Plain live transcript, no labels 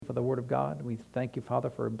for the Word of God. We thank you, Father,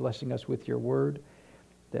 for blessing us with your Word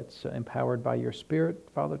that's empowered by your Spirit,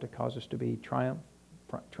 Father, to cause us to be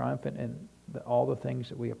triumphant in all the things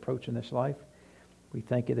that we approach in this life. We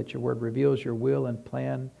thank you that your Word reveals your will and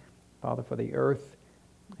plan, Father, for the earth,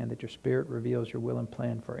 and that your Spirit reveals your will and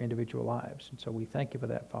plan for our individual lives. And so we thank you for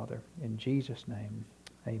that, Father. In Jesus' name,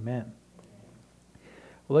 amen.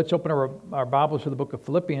 Well, let's open our Bibles to the book of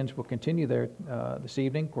Philippians. We'll continue there this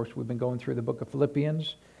evening. Of course, we've been going through the book of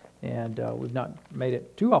Philippians, and we've not made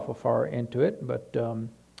it too awful far into it, but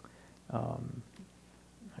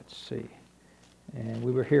let's see. And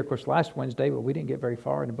we were here, of course, last Wednesday, but we didn't get very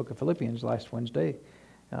far in the book of Philippians last Wednesday.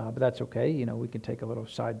 But that's okay. You know, we can take a little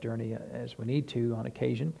side journey as we need to on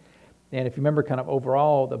occasion. And if you remember, kind of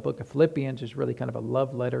overall, the book of Philippians is really kind of a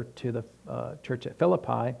love letter to the church at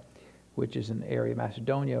Philippi, which is an area of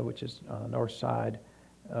Macedonia, which is on the north side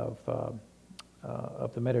of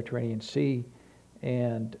the Mediterranean Sea.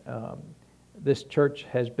 And this church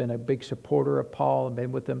has been a big supporter of Paul and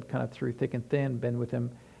been with him kind of through thick and thin, been with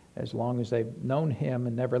him as long as they've known him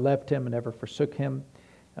and never left him and never forsook him.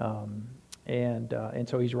 And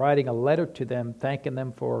so he's writing a letter to them, thanking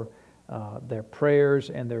them for their prayers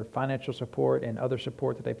and their financial support and other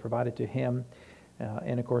support that they provided to him.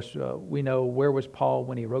 And of course, we know, where was Paul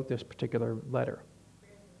when he wrote this particular letter?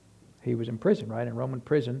 He was in prison, right? In Roman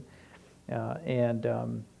prison.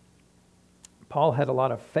 And Paul had a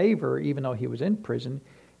lot of favor, even though he was in prison.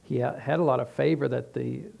 He had a lot of favor that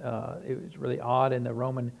it was really odd in the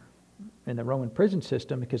Roman prison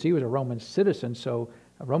system, because he was a Roman citizen. So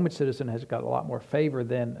a Roman citizen has got a lot more favor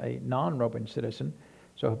than a non-Roman citizen.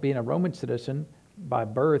 So being a Roman citizen by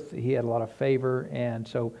birth, he had a lot of favor, and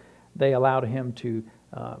so they allowed him to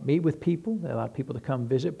meet with people. They allowed people to come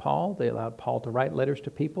visit Paul. They allowed Paul to write letters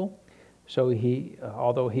to people. So he,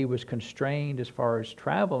 although he was constrained as far as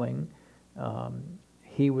traveling,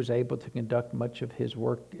 he was able to conduct much of his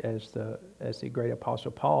work as the great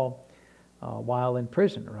Apostle Paul while in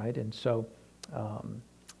prison, right? And so,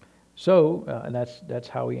 and that's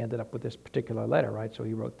how he ended up with this particular letter, right? So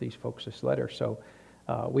he wrote these folks this letter. So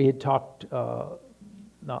we had talked,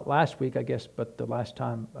 not last week, I guess, but the last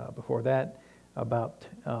time before that, about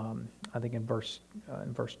I think in verse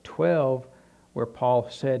 12, where Paul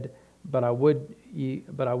said, "But I would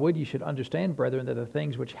you should understand, brethren, that the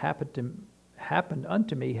things which happened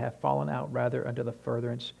unto me have fallen out rather unto the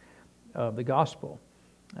furtherance of the gospel."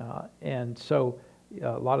 And so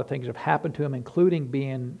a lot of things have happened to him, including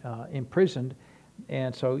being imprisoned.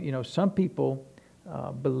 And so, you know, some people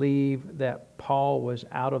believe that Paul was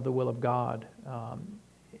out of the will of God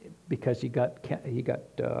because he got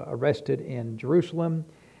arrested in Jerusalem,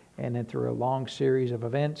 and then through a long series of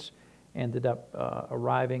events ended up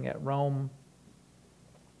arriving at Rome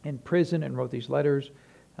in prison and wrote these letters.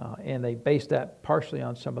 And they based that partially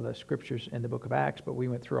on some of the scriptures in the book of Acts, but we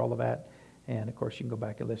went through all of that. And of course, you can go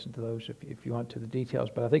back and listen to those if you want to the details.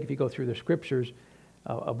 But I think if you go through the scriptures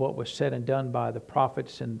of what was said and done by the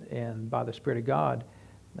prophets and by the Spirit of God,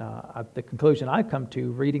 the conclusion I've come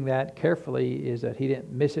to reading that carefully is that he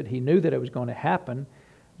didn't miss it. He knew that it was going to happen,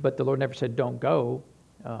 but the Lord never said, "Don't go."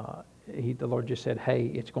 The Lord just said, "Hey,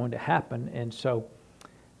 it's going to happen." And so,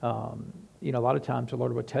 you know, a lot of times the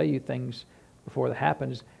Lord will tell you things before it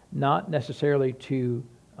happens, not necessarily to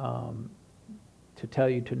tell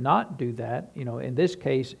you to not do that. You know, in this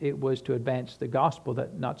case, it was to advance the gospel.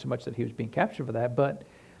 That not so much that he was being captured for that, but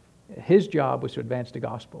his job was to advance the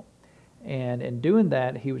gospel. And in doing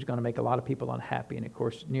that, he was going to make a lot of people unhappy. And of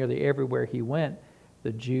course, nearly everywhere he went,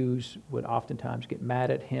 the Jews would oftentimes get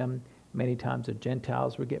mad at him. Many times the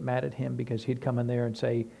Gentiles would get mad at him because he'd come in there and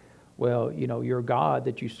say, "Well, you know, your God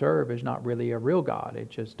that you serve is not really a real God.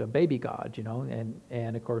 It's just a baby God," you know.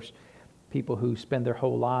 And of course, people who spend their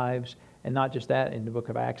whole lives, and not just that, in the book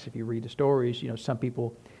of Acts, if you read the stories, you know, some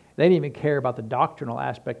people, they didn't even care about the doctrinal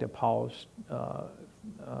aspect of Paul's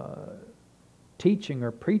teaching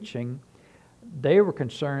or preaching. They were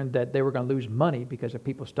concerned that they were going to lose money, because if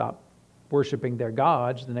people stopped worshiping their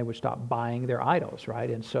gods, then they would stop buying their idols, right?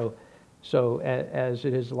 And so as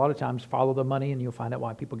it is a lot of times, follow the money and you'll find out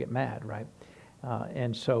why people get mad, right?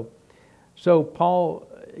 And so Paul,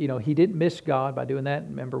 you know, he didn't miss God by doing that.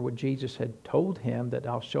 Remember what Jesus had told him, that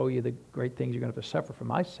I'll show you the great things you're going to have to suffer for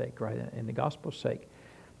my sake, right? In the gospel's sake.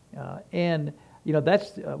 And, you know,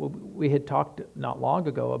 that's, we had talked not long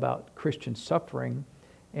ago about Christian suffering,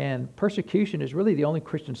 and persecution is really the only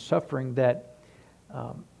Christian suffering that,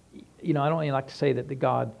 you know, I don't even like to say that it's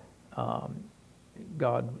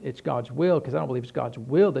God's will, because I don't believe it's God's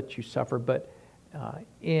will that you suffer, but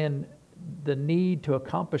in the need to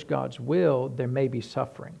accomplish God's will, there may be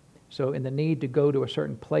suffering. So in the need to go to a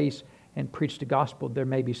certain place and preach the gospel, there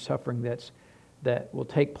may be suffering that will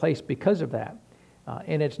take place because of that.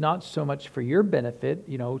 And it's not so much for your benefit.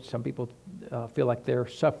 You know, some people feel like they're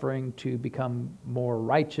suffering to become more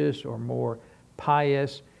righteous or more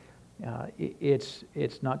pious.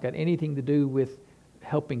 It's not got anything to do with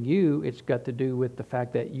helping you. It's got to do with the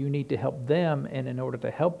fact that you need to help them, and in order to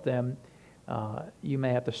help them, you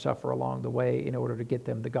may have to suffer along the way in order to get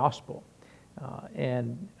them the gospel.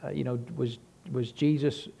 Was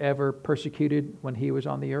Jesus ever persecuted when he was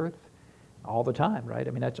on the earth? All the time, right?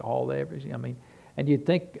 I mean, that's all they ever. And you'd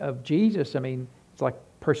think of Jesus. I mean, it's like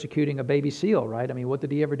persecuting a baby seal, right? I mean, what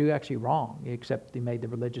did he ever do actually wrong, except he made the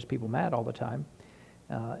religious people mad all the time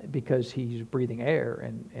because he's breathing air,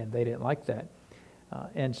 and they didn't like that.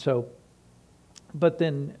 But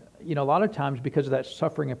then, a lot of times because of that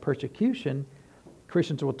suffering and persecution,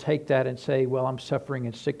 Christians will take that and say, well, I'm suffering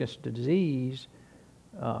in sickness and disease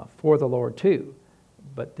for the Lord too.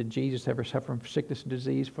 But did Jesus ever suffer from sickness and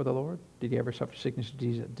disease for the Lord? Did he ever suffer sickness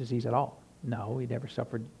and disease at all? No, he never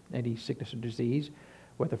suffered any sickness or disease,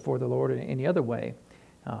 whether for the Lord or in any other way.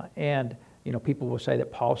 People will say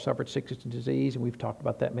that Paul suffered sickness and disease, and we've talked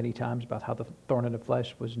about that many times, about how the thorn in the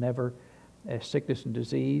flesh was never a sickness and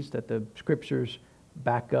disease, that the scriptures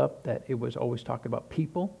back up that it was always talking about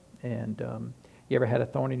people. And you ever had a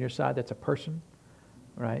thorn in your side that's a person,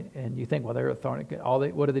 right? And you think, well, they're a thorn.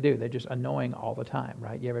 What do? They're just annoying all the time,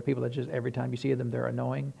 right? You ever people that just every time you see them, they're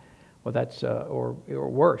annoying. Well, that's or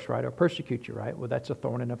worse, right? Or persecute you, right? Well, that's a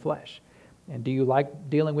thorn in the flesh. And do you like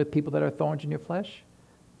dealing with people that are thorns in your flesh?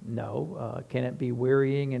 No. Can it be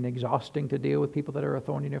wearying and exhausting to deal with people that are a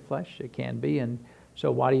thorn in your flesh? It can be. And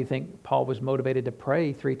so why do you think Paul was motivated to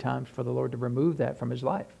pray 3 times for the Lord to remove that from his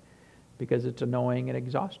life? Because it's annoying and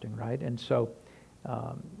exhausting, right? And so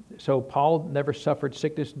Paul never suffered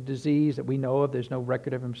sickness and disease that we know of. There's no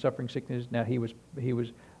record of him suffering sickness. Now, he was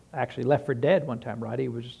actually left for dead one time, right? He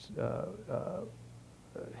was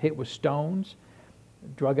hit with stones,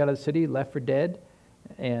 drug out of the city, left for dead.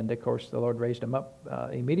 And, of course, the Lord raised him up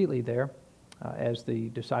immediately there as the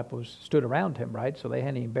disciples stood around him, right? So they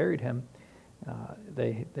hadn't even buried him.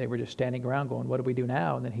 They were just standing around going, what do we do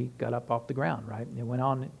now? And then he got up off the ground, right? And went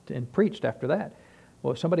on and preached after that.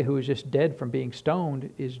 Well, somebody who is just dead from being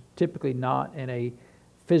stoned is typically not in a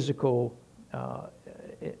physical,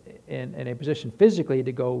 in a position physically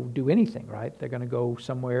to go do anything, right? They're going to go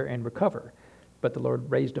somewhere and recover. But the Lord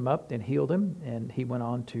raised him up and healed him, and he went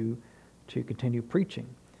on to continue preaching.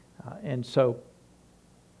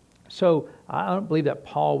 So I don't believe that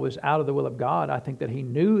Paul was out of the will of God. I think that he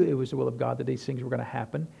knew it was the will of God that these things were going to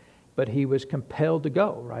happen, but he was compelled to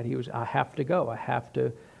go, right? I have to go. I have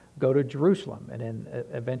to go to Jerusalem, and then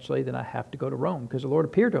eventually then I have to go to Rome, because the Lord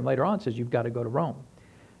appeared to him later on and says, you've got to go to Rome.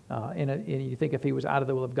 And you think if he was out of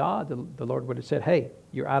the will of God, the Lord would have said, hey,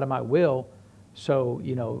 you're out of my will, so,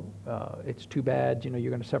 it's too bad,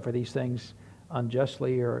 you're going to suffer these things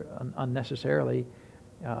unjustly or unnecessarily.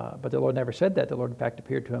 But the Lord never said that. The Lord, in fact,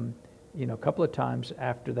 appeared to him, a couple of times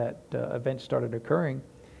after that event started occurring.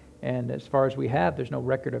 And as far as we have, there's no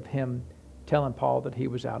record of him telling Paul that he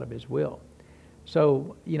was out of his will.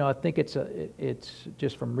 So, I think it's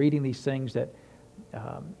just from reading these things that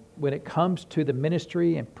when it comes to the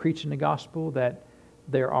ministry and preaching the gospel, that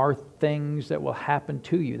there are things that will happen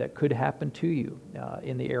to you, that could happen to you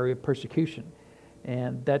in the area of persecution.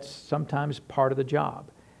 And that's sometimes part of the job.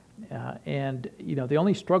 The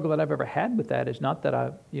only struggle that I've ever had with that is not that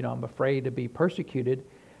I'm afraid to be persecuted,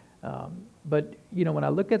 but when I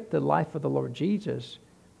look at the life of the Lord Jesus,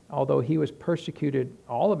 although he was persecuted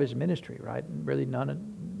all of his ministry, right, and really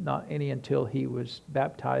not any until he was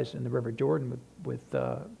baptized in the River Jordan with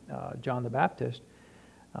John the Baptist,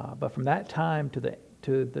 but from that time to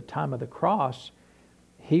the time of the cross,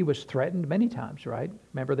 he was threatened many times, right?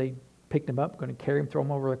 Remember, they picked him up, going to carry him, throw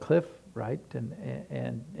him over a cliff, right,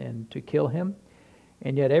 and to kill him,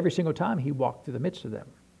 and yet every single time he walked through the midst of them.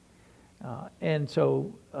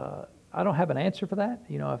 I don't have an answer for that.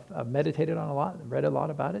 I've meditated on a lot and read a lot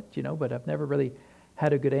about it, but I've never really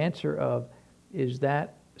had a good answer of, is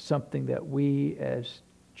that something that we as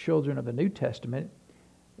children of the New Testament,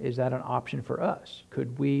 is that an option for us?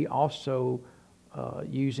 Could we also,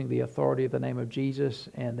 using the authority of the name of Jesus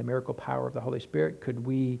and the miracle power of the Holy Spirit, could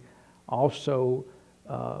we also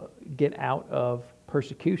get out of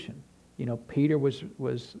persecution? Peter was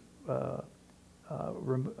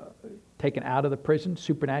taken out of the prison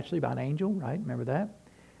supernaturally by an angel, right? Remember that?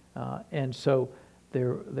 And so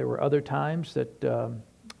there were other times that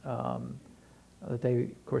they,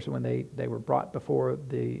 of course, when they were brought before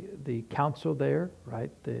the council there,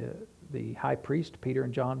 right? The high priest, Peter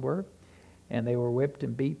and John were, and they were whipped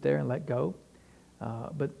and beat there and let go.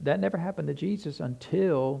 But that never happened to Jesus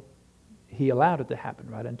until he allowed it to happen,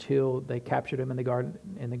 right? Until they captured him in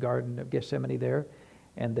the Garden of Gethsemane there,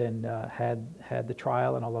 and then had the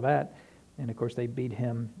trial and all of that. And of course, they beat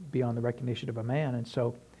him beyond the recognition of a man. And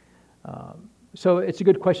so it's a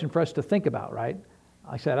good question for us to think about, right?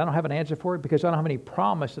 I said I don't have an answer for it because I don't have any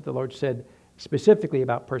promise that the Lord said specifically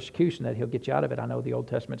about persecution that he'll get you out of it. I know the Old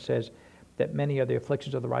Testament says that many are the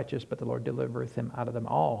afflictions of the righteous, but the Lord delivereth him out of them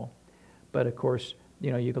all. But of course,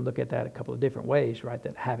 you can look at that a couple of different ways, right?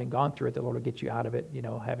 That having gone through it, the Lord will get you out of it.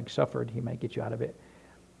 Having suffered, he may get you out of it.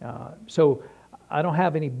 So I don't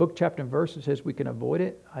have any book, chapter, and verse that says we can avoid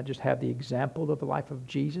it. I just have the example of the life of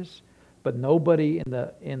Jesus. But nobody in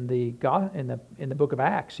the book of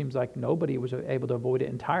Acts seems like nobody was able to avoid it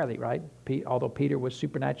entirely, right? Although Peter was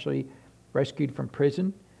supernaturally rescued from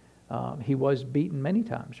prison, he was beaten many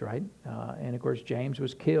times, right? And of course, James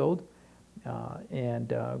was killed.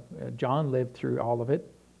 And John lived through all of it.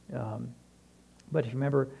 But if you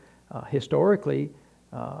remember, historically,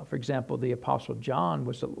 for example, the Apostle John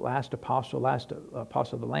was the last apostle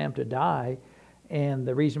of the Lamb to die. And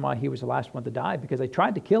the reason why he was the last one to die, because they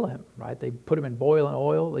tried to kill him, right? They put him in boiling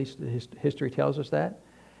oil, at least history tells us that.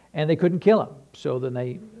 And they couldn't kill him. So then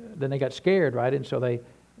they got scared, right? And so they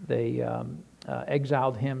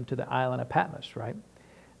exiled him to the island of Patmos, right?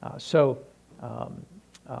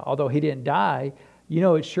 Although he didn't die,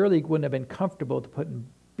 it surely wouldn't have been comfortable to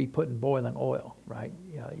be put in boiling oil, right?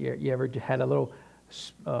 You ever had a little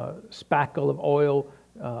spackle of oil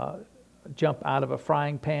jump out of a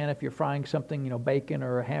frying pan if you're frying something, bacon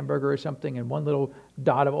or a hamburger or something, and one little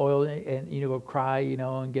dot of oil, and go cry,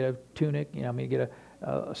 and get a tunic, get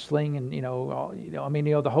a sling, and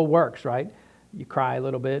the whole works, right? You cry a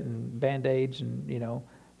little bit, and Band-Aids, and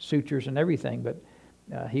sutures and everything, but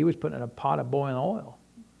he was put in a pot of boiling oil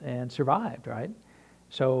and survived, right?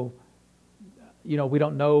 So, we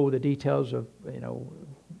don't know the details of,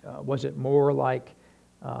 was it more like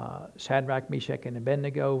Shadrach, Meshach, and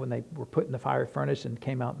Abednego when they were put in the fire furnace and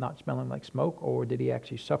came out not smelling like smoke, or did he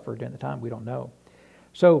actually suffer during the time? We don't know.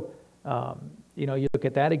 So, you look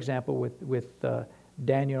at that example with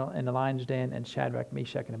Daniel in the lion's den and Shadrach,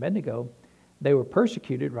 Meshach, and Abednego. They were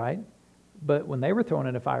persecuted, right? But when they were thrown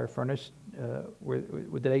in a fire furnace,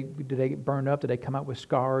 did they get burned up? Did they come out with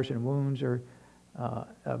scars and wounds or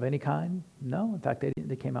of any kind? No. In fact,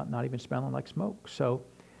 they came out not even smelling like smoke. So,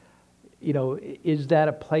 is that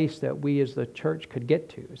a place that we as the church could get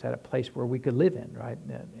to? Is that a place where we could live in, right?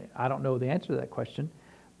 I don't know the answer to that question,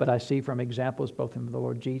 but I see from examples both in the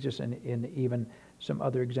Lord Jesus and in even some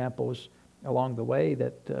other examples along the way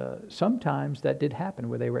that sometimes that did happen,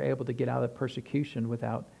 where they were able to get out of persecution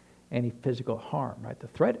without any physical harm, right? The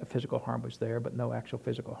threat of physical harm was there, but no actual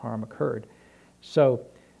physical harm occurred. So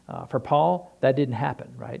for Paul, that didn't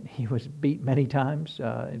happen, right? He was beat many times.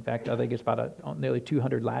 In fact, I think it's about nearly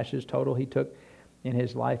 200 lashes total he took in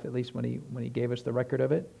his life, at least when he gave us the record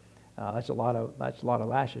of it. That's a lot of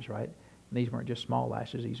lashes, right? And these weren't just small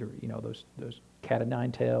lashes. These are those cat of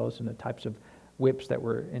nine tails and the types of whips that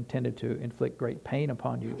were intended to inflict great pain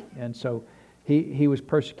upon you. And so he was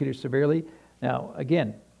persecuted severely. Now,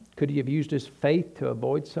 again, could he have used his faith to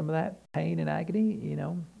avoid some of that pain and agony?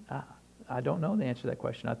 I don't know the answer to that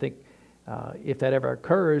question. I think if that ever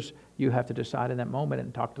occurs, you have to decide in that moment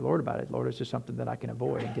and talk to the Lord about it. Lord, is this something that I can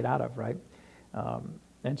avoid and get out of, right?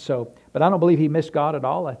 But I don't believe he missed God at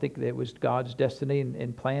all. I think that it was God's destiny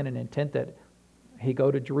and plan and intent that he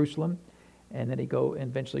go to Jerusalem, and then he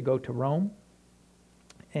eventually go to Rome.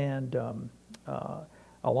 And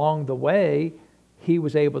along the way, he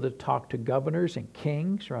was able to talk to governors and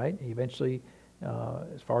kings, right? He eventually,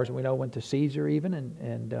 as far as we know, went to Caesar even,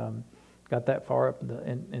 and got that far up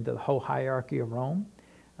into the whole hierarchy of Rome.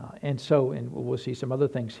 And we'll see some other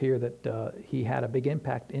things here that he had a big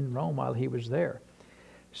impact in Rome while he was there.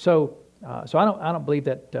 So I don't believe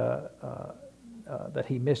that that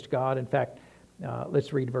he missed God. In fact,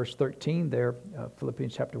 let's read verse 13 there,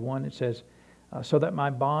 Philippians chapter 1. It says, so that my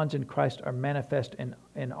bonds in Christ are manifest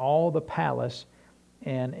in all the palace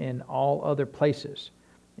and in all other places.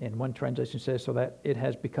 And one translation says, so that it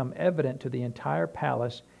has become evident to the entire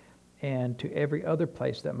palace and to every other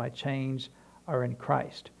place that my chains are in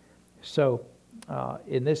Christ. So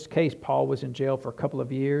in this case, Paul was in jail for a couple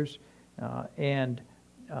of years, and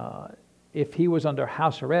if he was under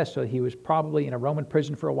house arrest, so he was probably in a Roman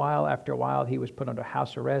prison for a while. After a while, he was put under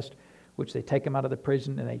house arrest, which they take him out of the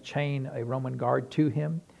prison and they chain a Roman guard to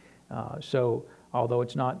him. So although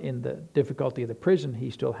it's not in the difficulty of the prison, he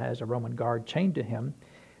still has a Roman guard chained to him.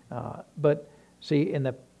 But see, in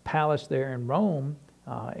the palace there in Rome,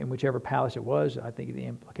 in whichever palace it was, I think the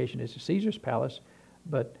implication is Caesar's palace,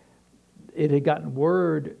 but it had gotten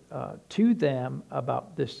word to them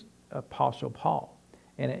about this Apostle Paul.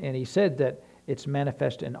 And he said that it's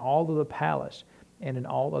manifest in all of the palace and in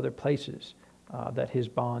all other places that his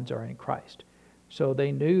bonds are in Christ. So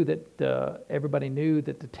they knew that, everybody knew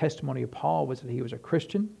that the testimony of Paul was that he was a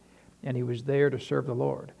Christian and he was there to serve the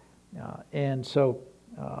Lord. And so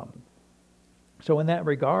in that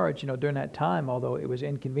regard, during that time, although it was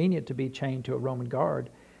inconvenient to be chained to a Roman guard,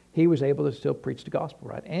 he was able to still preach the gospel,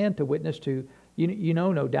 right? And to witness to,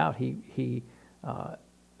 no doubt he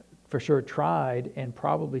for sure tried and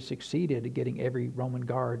probably succeeded at getting every Roman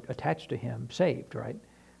guard attached to him saved, right?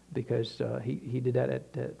 Because he did that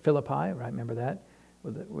at Philippi, right? Remember that?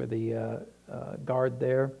 Where the guard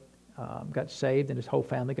there got saved, and his whole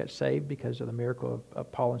family got saved because of the miracle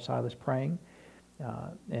of Paul and Silas praying.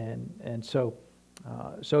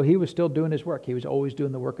 So he was still doing his work. He was always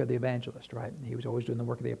doing the work of the evangelist, right? He was always doing the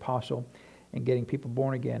work of the apostle and getting people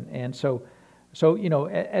born again. And so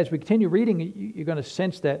as we continue reading, you're going to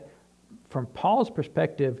sense that from Paul's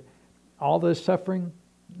perspective, all this suffering,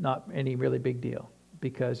 not any really big deal,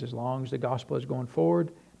 because as long as the gospel is going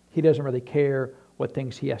forward, he doesn't really care what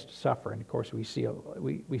things he has to suffer. And of course, we see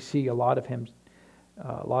a lot of him,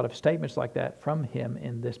 a lot of statements like that from him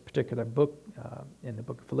in this particular book, in the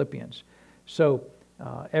book of Philippians. So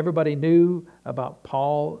everybody knew about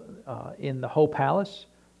Paul in the whole palace,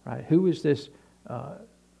 right? Who is this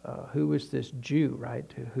Jew,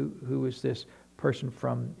 right? Who is this person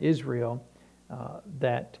from Israel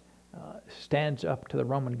that stands up to the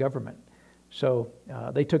Roman government? So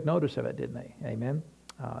they took notice of it, didn't they? Amen.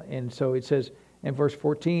 And so it says in verse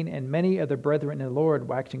 14, and many of the brethren in the Lord,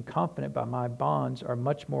 waxing confident by my bonds, are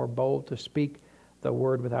much more bold to speak the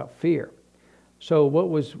word without fear. So what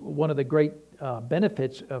was one of the great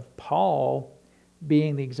benefits of Paul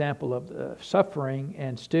being the example of suffering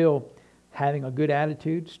and still having a good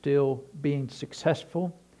attitude, still being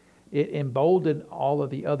successful? It emboldened all of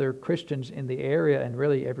the other Christians in the area and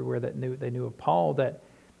really everywhere that they knew of Paul that,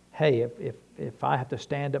 hey, if I have to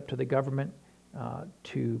stand up to the government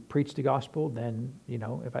to preach the gospel, then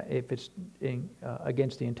if it's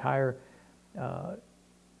against the entire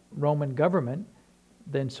Roman government,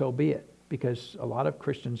 then so be it. Because a lot of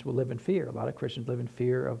Christians will live in fear. A lot of Christians live in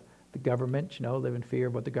fear of the government. Live in fear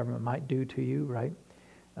of what the government might do to you, right?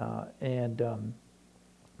 I thank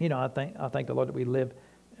the Lord that we live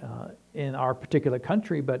in our particular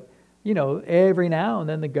country, but every now and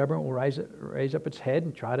then the government will raise up its head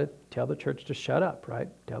and try to tell the church to shut up, right?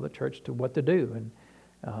 Tell the church to what to do. And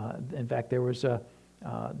in fact, there was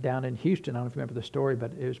down in Houston, I don't know if you remember the story,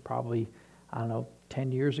 but it was probably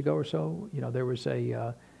 10 years ago or so. There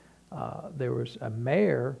was a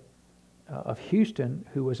mayor of Houston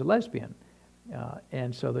who was a lesbian,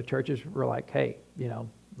 and so the churches were like, "Hey,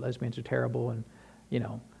 lesbians are terrible," and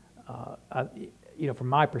from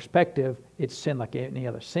my perspective, it's sin like any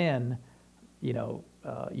other sin. You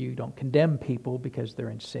don't condemn people because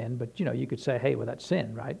they're in sin, but you could say, "Hey, well, that's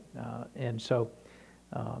sin, right?"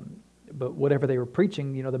 But whatever they were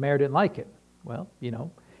preaching, the mayor didn't like it. Well,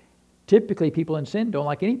 typically people in sin don't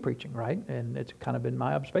like any preaching, right? And it's kind of been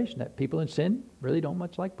my observation that people in sin really don't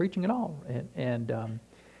much like preaching at all. And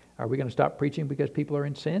are we going to stop preaching because people are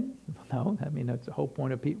in sin? No. I mean, that's the whole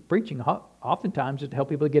point of preaching. Oftentimes is to help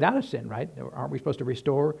people to get out of sin, right? Aren't we supposed to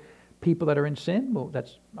restore people that are in sin? Well,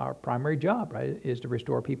 that's our primary job, right? Is to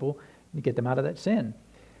restore people and get them out of that sin.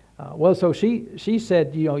 So she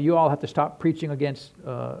said, you all have to stop preaching against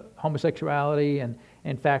homosexuality, and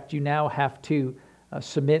in fact, you now have to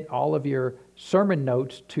submit all of your sermon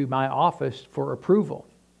notes to my office for approval.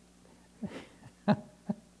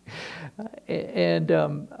 And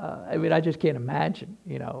I just can't imagine,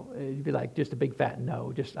 it'd be like just a big fat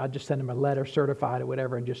no. I'll just send them a letter certified or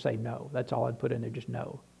whatever and just say no. That's all I'd put in there, just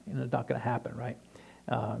no. It's not going to happen, right?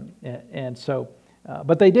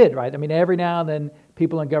 But they did, right? I mean, every now and then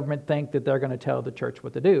people in government think that they're going to tell the church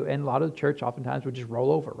what to do. And a lot of the church oftentimes would just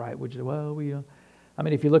roll over, right? Which is,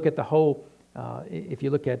 if you look at the whole, I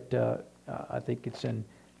think it's in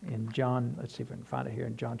John, let's see if I can find it here,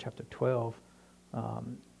 in John chapter 12.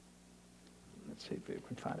 Let's see if we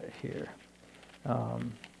can find it here.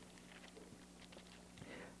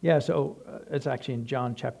 So it's actually in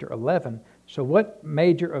John chapter 11. So what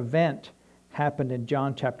major event happened in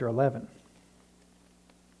John chapter 11?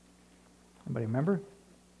 Anybody remember?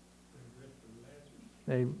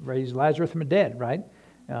 They raised Lazarus from the dead, right?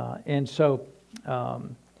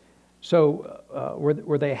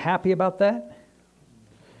 Were they happy about that?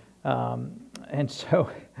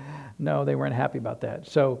 No, they weren't happy about that.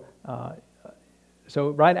 So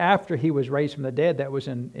right after he was raised from the dead, that was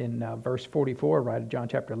in verse 44, right, of John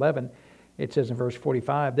chapter 11, it says in verse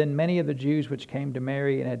 45, "Then many of the Jews which came to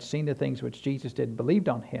Mary and had seen the things which Jesus did believed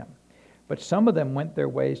on him. But some of them went their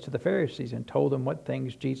ways to the Pharisees and told them what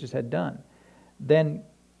things Jesus had done. Then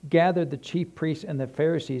gathered the chief priests and the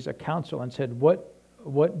Pharisees a council and said,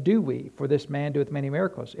 What do we? For this man doeth many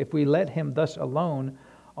miracles. If we let him thus alone,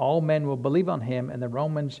 all men will believe on him, and the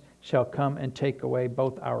Romans shall come and take away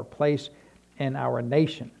both our place and our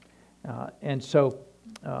nation." And so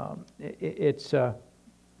it's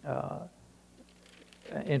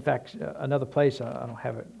in fact another place. I don't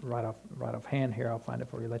have it right off hand here. I'll find it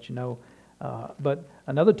for you, let you know. But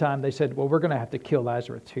another time they said, "Well, we're going to have to kill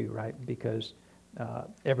Lazarus too, right? Because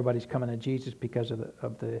everybody's coming to Jesus because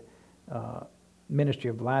of the ministry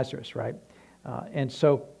of Lazarus, right?" And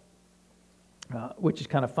so, which is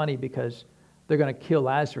kind of funny because they're going to kill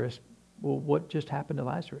Lazarus. Well, what just happened to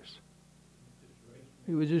Lazarus?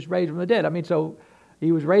 He was just raised from the dead. I mean, so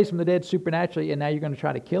he was raised from the dead supernaturally, and now you're going to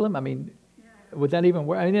try to kill him? I mean, would that even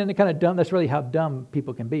work? I mean, isn't it kind of dumb? That's really how dumb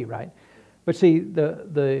people can be, right? But see,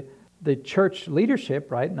 the church leadership,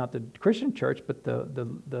 right? Not the Christian church, but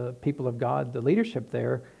the people of God, the leadership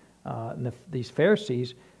there, and these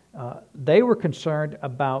Pharisees, they were concerned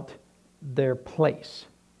about their place,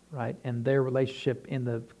 right, and their relationship in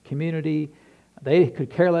the community. They could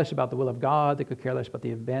care less about the will of God. They could care less about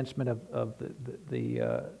the advancement of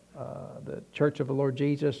the church of the Lord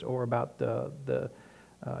Jesus or about the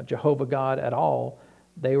Jehovah God at all.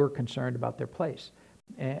 They were concerned about their place.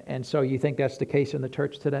 And so you think that's the case in the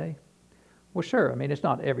church today? Well, sure. I mean, it's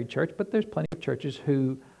not every church, but there's plenty of churches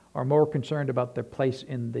who are more concerned about their place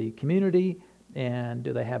in the community, and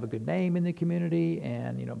do they have a good name in the community,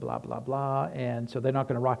 and, you know, blah, blah, blah. And so they're not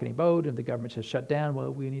going to rock any boat. If the government says shut down,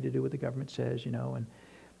 well, we need to do what the government says, you know.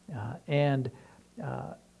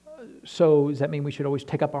 So does that mean we should always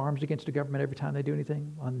take up arms against the government every time they do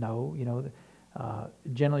anything? Well, no. You know,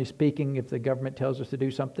 generally speaking, if the government tells us to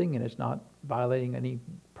do something and it's not violating any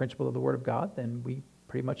principle of the Word of God, then we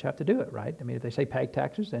pretty much have to do it, right? I mean, if they say pay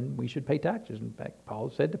taxes, then we should pay taxes. In fact, Paul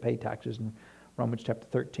said to pay taxes in Romans chapter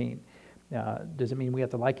 13. Does it mean we have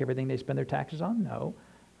to like everything they spend their taxes on? No.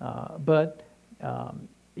 But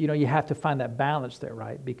you know, you have to find that balance there,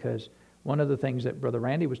 right? Because one of the things that Brother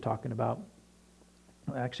Randy was talking about,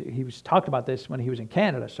 actually, he was talking about this when he was in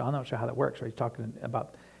Canada, so I'm not sure how that works. Right? He's talking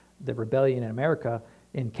about the rebellion in America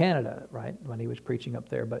in Canada, right, when he was preaching up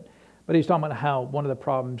there. But he's talking about how one of the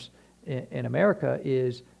problems in America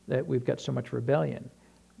is that we've got so much rebellion.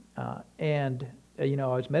 You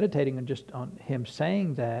know, I was meditating on him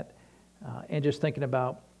saying that, and just thinking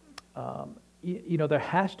about, you know, there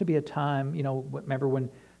has to be a time. You know, remember when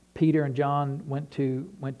Peter and John went to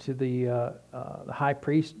the high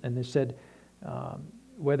priest and they said,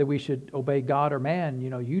 whether we should obey God or man, you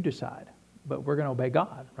know, you decide. But we're going to obey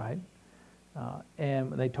God, right?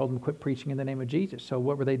 And they told them to quit preaching in the name of Jesus. So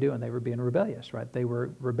what were they doing? They were being rebellious, right? They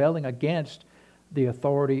were rebelling against the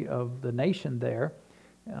authority of the nation there.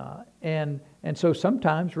 And so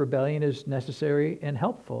sometimes rebellion is necessary and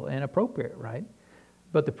helpful and appropriate, right?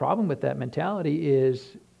 But the problem with that mentality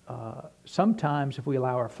is sometimes if we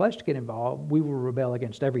allow our flesh to get involved, we will rebel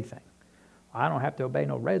against everything. I don't have to obey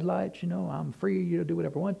no red lights, you know. I'm free, you know, do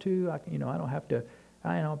whatever I want to. I don't have to,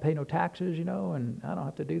 don't pay no taxes, you know, and I don't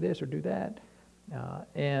have to do this or do that.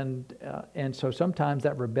 And so sometimes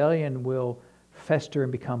that rebellion will fester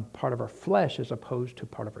and become part of our flesh as opposed to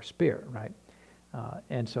part of our spirit, right?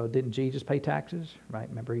 And so didn't Jesus pay taxes, right?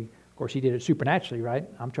 Remember, of course, he did it supernaturally, right?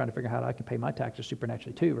 I'm trying to figure out how I can pay my taxes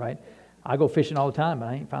supernaturally too, right? I go fishing all the time, but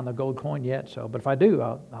I ain't found the gold coin yet. So, but if I do,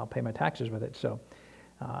 I'll pay my taxes with it. So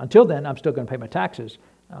until then, I'm still going to pay my taxes.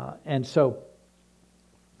 So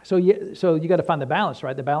you got to find the balance,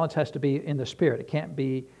 right? The balance has to be in the spirit. It can't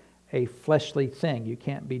be a fleshly thing. You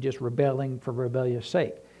can't be just rebelling for rebellious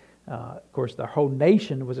sake. Of course, the whole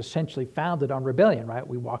nation was essentially founded on rebellion, right?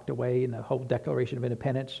 We walked away in the whole Declaration of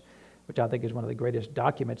Independence, which I think is one of the greatest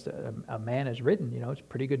documents that a man has written. You know, it's a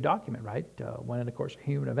pretty good document, right? One in the course of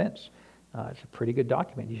human events. It's a pretty good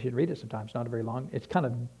document. You should read it sometimes. It's not very long. It's kind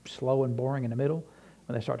of slow and boring in the middle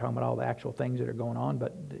when they start talking about all the actual things that are going on,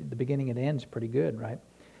 but the beginning and the end is pretty good, right?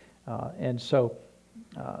 So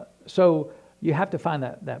you have to find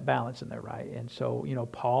that balance in there, right? And so, you know,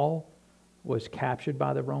 Paul was captured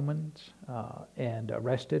by the Romans and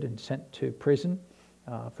arrested and sent to prison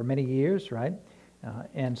for many years, right?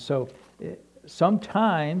 And so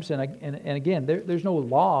sometimes, and again, there's no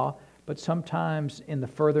law, but sometimes in the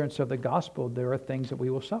furtherance of the gospel, there are things that we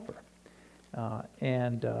will suffer.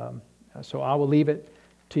 So I will leave it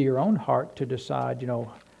to your own heart to decide, you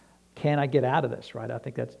know, can I get out of this, right? I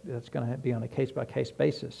think that's going to be on a case-by-case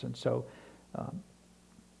basis. And so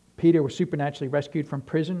Peter was supernaturally rescued from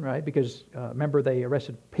prison, right? Because remember, they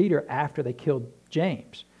arrested Peter after they killed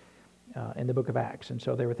James in the book of Acts. And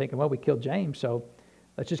so they were thinking, well, we killed James, so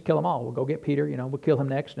let's just kill them all. We'll go get Peter, we'll kill him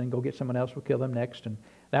next, and then go get someone else, we'll kill them next. And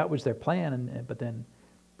that was their plan.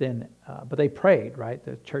 But they prayed, right?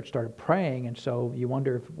 The church started praying, and so you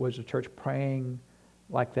wonder if was the church praying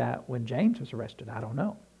like that when James was arrested. I don't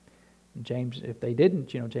know. And James, if they didn't,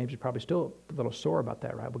 James is probably still a little sore about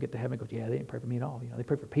that, right? We'll get to heaven and go, yeah, they didn't pray for me at all. They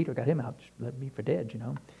prayed for Peter, got him out, just let me for dead,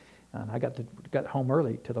 And I got home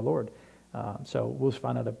early to the Lord. So we'll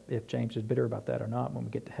find out if James is bitter about that or not when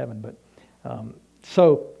we get to heaven. But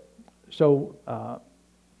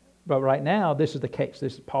right now, this is the case.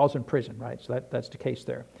 This Paul's in prison, right? So that's the case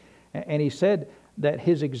there. And he said that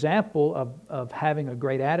his example of having a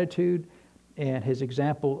great attitude and his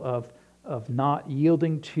example of not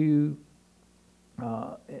yielding to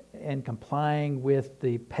and complying with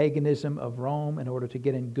the paganism of Rome in order to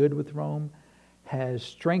get in good with Rome has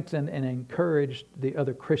strengthened and encouraged the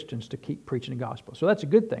other Christians to keep preaching the gospel. So that's a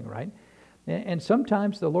good thing, right? And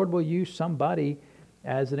sometimes the Lord will use somebody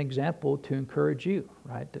as an example to encourage you,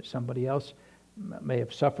 right? That somebody else may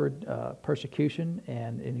have suffered persecution,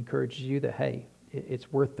 and it encourages you that, hey,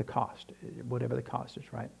 it's worth the cost, whatever the cost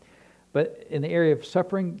is, right? But in the area of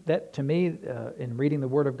suffering, that to me, in reading the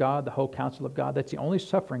Word of God, the whole counsel of God, that's the only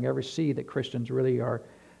suffering I ever see that Christians really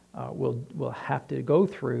will have to go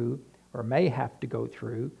through, or may have to go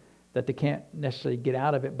through, that they can't necessarily get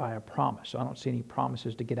out of it by a promise. So I don't see any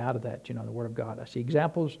promises to get out of that, in the Word of God. I see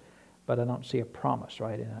examples, but I don't see a promise,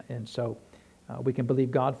 right? And so we can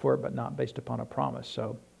believe God for it, but not based upon a promise.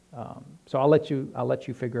 So I'll let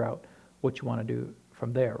you figure out what you want to do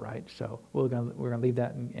from there, right? So we're gonna leave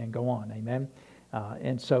that and go on, amen.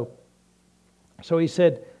 And so he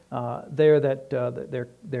said there that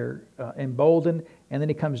they're emboldened, and then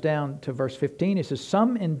he comes down to verse 15. He says,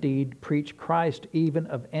 "Some indeed preach Christ even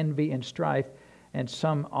of envy and strife, and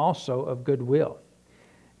some also of goodwill."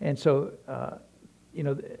 And so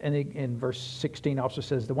and in verse 16 also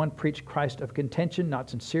says, "The one preached Christ of contention, not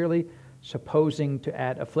sincerely, supposing to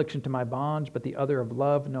add affliction to my bonds, but the other of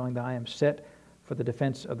love, knowing that I am set for the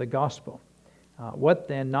defense of the gospel. What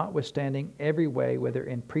then, notwithstanding every way, whether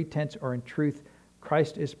in pretense or in truth,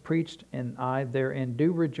 Christ is preached, and I therein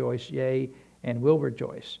do rejoice, yea, and will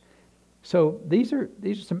rejoice." So these are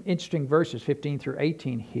some interesting verses, 15 through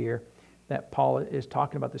 18 here, that Paul is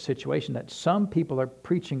talking about the situation that some people are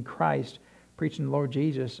preaching Christ, preaching the Lord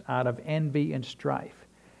Jesus out of envy and strife.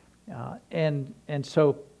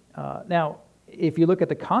 So now, if you look at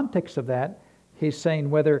the context of that, he's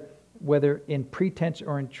saying whether in pretense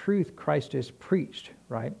or in truth, Christ is preached,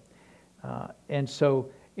 right? And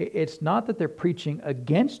so it's not that they're preaching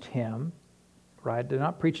against him, right? They're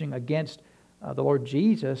not preaching against the Lord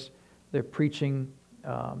Jesus. They're preaching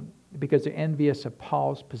because they're envious of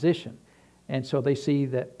Paul's position. And so they see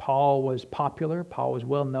that Paul was popular, Paul was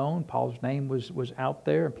well known, Paul's name was out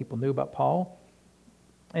there, and people knew about Paul.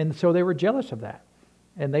 And so they were jealous of that.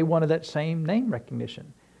 And they wanted that same name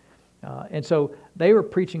recognition. And so they were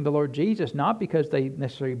preaching the Lord Jesus, not because they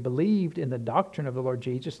necessarily believed in the doctrine of the Lord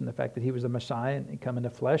Jesus and the fact that he was the Messiah and come in the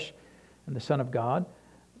flesh and the Son of God,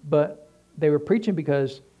 but they were preaching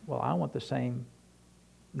because, well, I want the same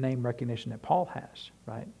name recognition that Paul has,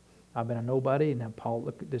 right? I've been a nobody, and now Paul,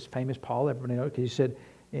 look at this famous Paul, everybody knows, because he said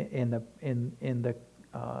in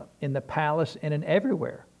the palace and in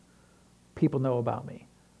everywhere, people know about me.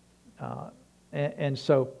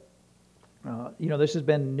 This has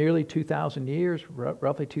been nearly 2,000 years,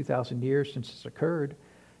 roughly 2,000 years since this occurred.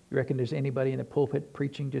 You reckon there's anybody in the pulpit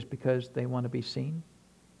preaching just because they want to be seen?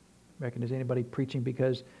 You reckon there's anybody preaching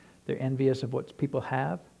because they're envious of what people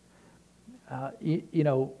have?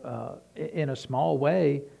 In a small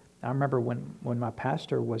way, I remember when my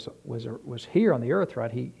pastor was here on the earth,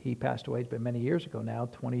 right? He passed away. It's been many years ago now,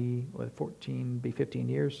 15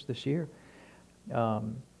 years this year.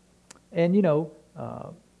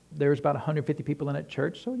 There was about 150 people in that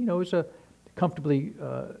church, so it was a comfortably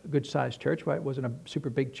good-sized church. Right? It wasn't a super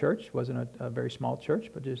big church, it wasn't a very small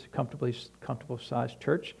church, but just a comfortable-sized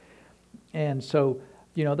church. And so,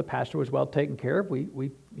 the pastor was well taken care of.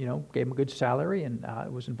 We gave him a good salary, and I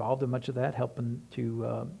was involved in much of that, helping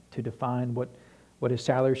to define what his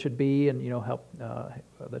salary should be, and help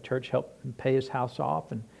the church help him pay his house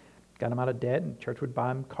off, and got him out of debt. And the church would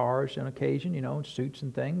buy him cars on occasion, and suits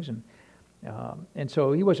and things, and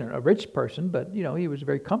so he wasn't a rich person, but he was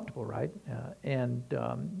very comfortable, right? I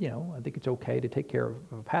think it's okay to take care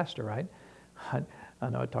of a pastor, right? I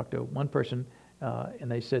know I talked to one person,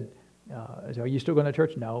 and they said, "Are you still going to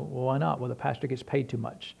church?" "No." "Well, why not?" "Well, the pastor gets paid too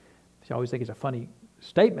much." So I always think it's a funny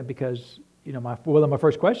statement because my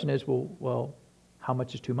first question is, well, how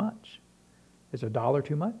much is too much? Is $1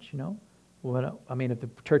 too much? Well, I mean, if the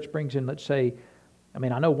church brings in, let's say, I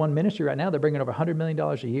know one ministry right now, they're bringing over $100 million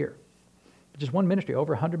a year. Just one ministry,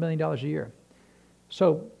 over $100 million a year.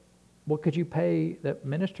 So what could you pay that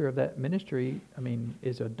minister of that ministry?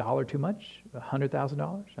 Is $1 too much? $100,000?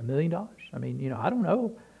 $1 million? I don't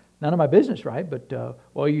know. None of my business, right? But,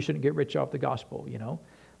 you shouldn't get rich off the gospel,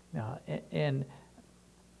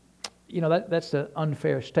 that's an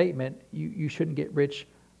unfair statement. You shouldn't get rich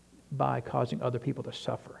by causing other people to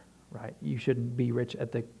suffer, right? You shouldn't be rich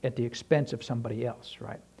at the expense of somebody else,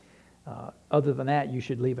 right? Other than that, you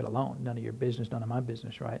should leave it alone. None of your business, none of my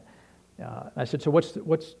business, right? I said, so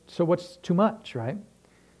what's too much, right?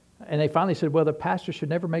 And they finally said, well, the pastor should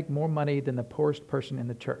never make more money than the poorest person in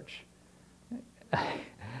the church.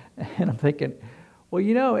 And I'm thinking,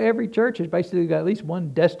 well, every church has basically got at least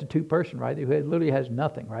one destitute person, right, who literally has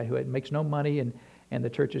nothing, right, who makes no money, and the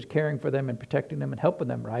church is caring for them and protecting them and helping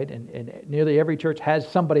them, right? And nearly every church has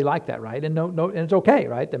somebody like that, right? And and it's okay,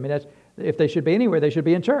 right? That's, if they should be anywhere, they should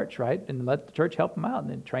be in church, right? And let the church help them out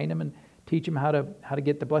and then train them and teach them how to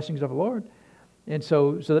get the blessings of the Lord. And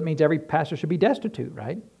so that means every pastor should be destitute,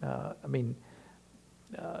 right?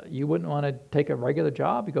 You wouldn't want to take a regular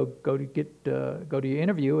job. You go to your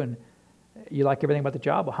interview and you like everything about the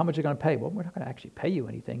job. Well, how much are you going to pay? Well, we're not going to actually pay you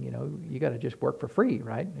anything. You got to just work for free,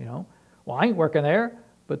 right? Well, I ain't working there,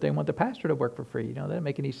 but they want the pastor to work for free. That doesn't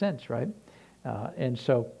make any sense, right? And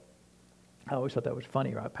so I always thought that was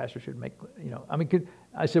funny, right? Pastor should make,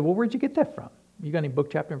 I said, well, where'd you get that from? You got any book,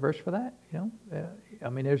 chapter, and verse for that?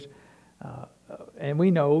 There's, and we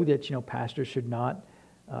know that, pastors should not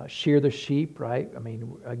shear the sheep, right?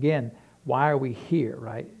 Again, why are we here,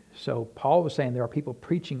 right? So Paul was saying there are people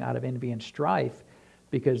preaching out of envy and strife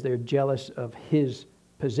because they're jealous of his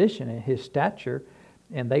position and his stature,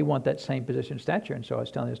 and they want that same position and stature. And so I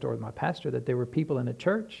was telling this story with my pastor that there were people in the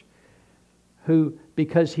church who,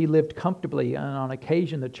 because he lived comfortably, and on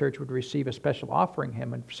occasion the church would receive a special offering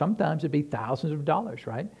him, and sometimes it'd be thousands of dollars,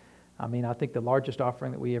 right? I think the largest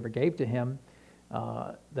offering that we ever gave to him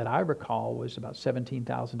that I recall was about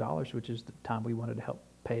 $17,000, which is the time we wanted to help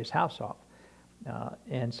pay his house off.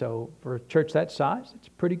 And so for a church that size, it's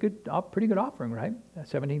a pretty good offering, right?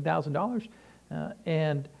 $17,000.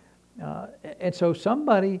 And so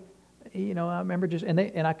somebody, I remember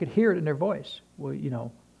and I could hear it in their voice.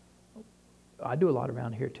 Well, I do a lot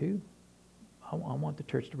around here too. I want the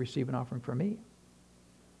church to receive an offering from me.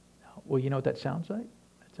 Well, you know what that sounds like?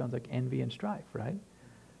 It sounds like envy and strife, right?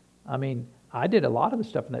 I did a lot of the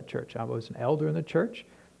stuff in that church. I was an elder in the church,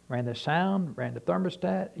 ran the sound, ran the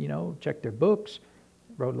thermostat, checked their books,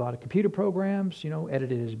 wrote a lot of computer programs,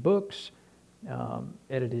 edited his books,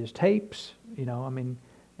 edited his tapes,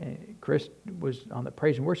 Chris was on the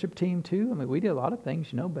praise and worship team too. We did a lot of things,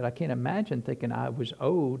 but I can't imagine thinking I was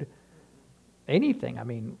owed anything.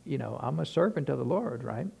 I'm a servant of the Lord,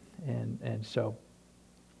 right? And so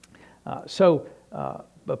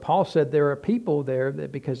but Paul said there are people there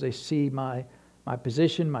that because they see my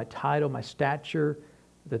position, my title, my stature,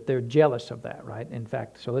 that they're jealous of that, right? In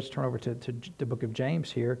fact, so let's turn over to the book of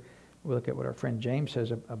James here. We'll look at what our friend James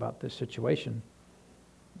says about this situation.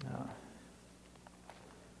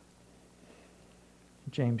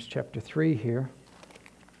 James chapter 3 here.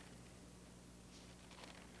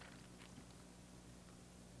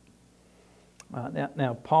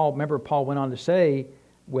 Now, Paul went on to say,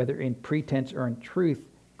 whether in pretense or in truth,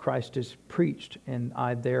 Christ is preached, and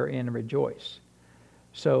I therein rejoice.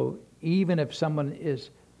 So even if someone is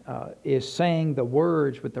saying the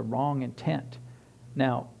words with the wrong intent,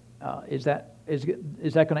 now is that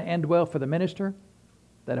going to end well for the minister?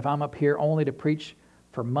 That if I'm up here only to preach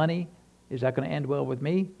for money, is that going to end well with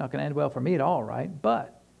me? Not going to end well for me at all, right?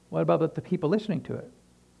 But what about the people listening to it?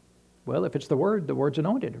 Well, if it's the word's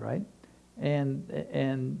anointed, right?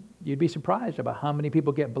 And you'd be surprised about how many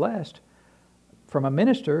people get blessed from a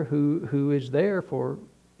minister who is there for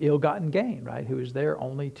ill-gotten gain, right? Who is there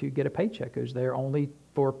only to get a paycheck, who's there only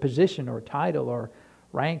for position or title or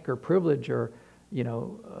rank or privilege or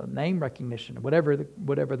name recognition, whatever the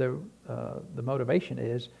motivation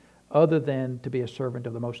is, other than to be a servant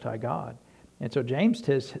of the Most High God. And so James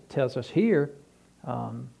tells us here.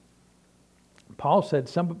 Paul said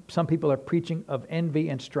some people are preaching of envy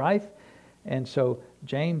and strife. And so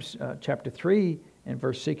James chapter 3 and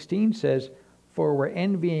verse 16 says, "For where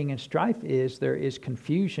envying and strife is, there is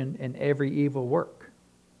confusion in every evil work."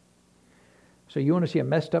 So you want to see a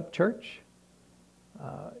messed up church?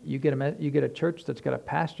 You get a church that's got a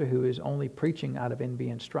pastor who is only preaching out of envy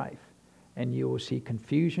and strife. And you will see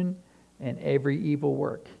confusion and every evil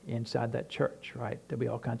work inside that church, right? There'll be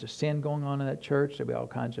all kinds of sin going on in that church. There'll be all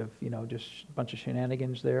kinds of, just a bunch of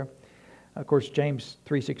shenanigans there. Of course, James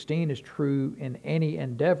 3:16 is true in any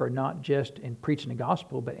endeavor, not just in preaching the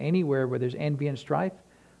gospel, but anywhere where there's envy and strife.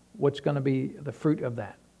 What's going to be the fruit of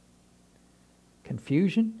that?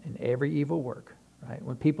 Confusion and every evil work, right?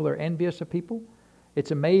 When people are envious of people,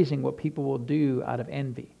 it's amazing what people will do out of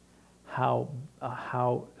envy. How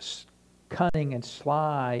cunning and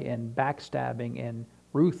sly and backstabbing and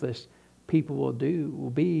ruthless people will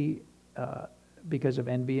be because of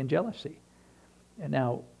envy and jealousy. And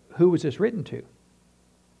now, who was this written to?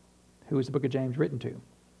 Who was the book of James written to?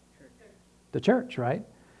 The church, right?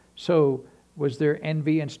 So, was there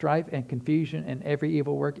envy and strife and confusion and every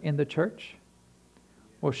evil work in the church?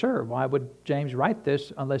 Well, sure. Why would James write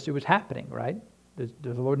this unless it was happening, right? Does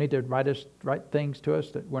the Lord need to write things to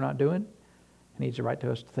us that we're not doing? He needs to write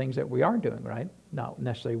to us things that we are doing, right? Not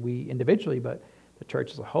necessarily we individually, but the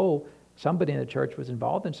church as a whole. Somebody in the church was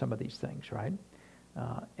involved in some of these things, right?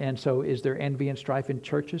 And so is there envy and strife in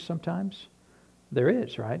churches sometimes? There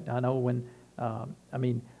is, right? I know when, the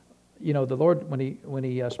Lord, when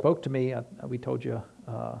he spoke to me, we told you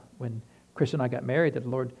when Chris and I got married that the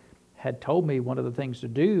Lord had told me one of the things to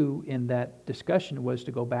do in that discussion was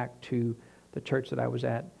to go back to the church that I was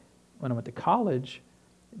at when I went to college,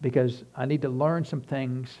 because I need to learn some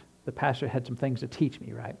things. The pastor had some things to teach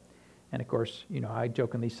me, right? And of course, I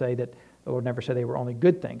jokingly say that the Lord never said they were only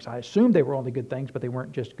good things. I assumed they were only good things, but they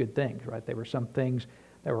weren't just good things, right? There were some things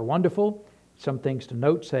that were wonderful, some things to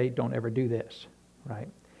note, say, don't ever do this, right?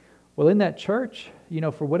 Well, in that church,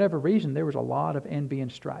 for whatever reason, there was a lot of envy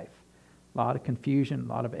and strife, a lot of confusion,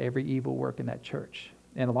 a lot of every evil work in that church.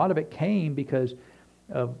 And a lot of it came because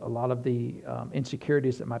of a lot of the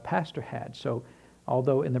insecurities that my pastor had. So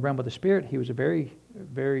although in the realm of the Spirit, he was a very,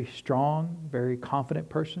 very strong, very confident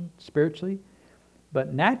person spiritually,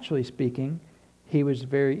 but naturally speaking, he was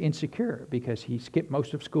very insecure because he skipped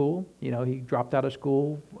most of school. He dropped out of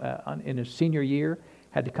school in his senior year,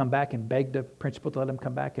 had to come back and beg the principal to let him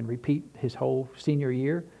come back and repeat his whole senior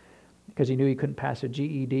year because he knew he couldn't pass a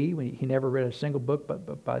GED. He never read a single book,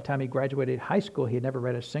 but by the time he graduated high school, he had never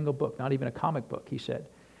read a single book, not even a comic book, he said.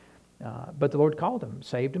 But the Lord called him,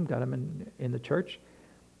 saved him, got him in the church.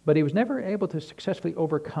 But he was never able to successfully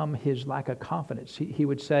overcome his lack of confidence. He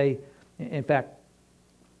would say, in fact,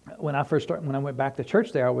 when I went back to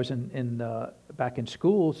church there, I was back in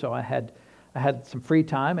school, so I had some free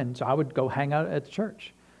time, and so I would go hang out at the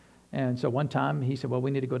church. And so one time he said, well,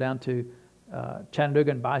 we need to go down to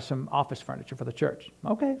Chattanooga and buy some office furniture for the church.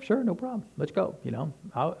 Okay, sure, no problem. Let's go.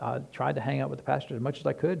 I tried to hang out with the pastor as much as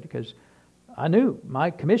I could because I knew my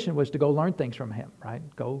commission was to go learn things from him, right?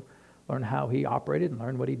 Go learn how he operated and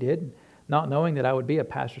learn what he did. Not knowing that I would be a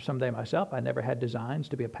pastor someday myself. I never had designs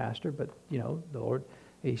to be a pastor, but, the Lord,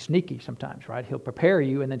 he's sneaky sometimes, right? He'll prepare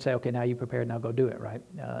you and then say, okay, now you're prepared, now go do it, right?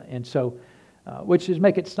 And so, which is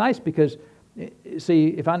make it nice because, see,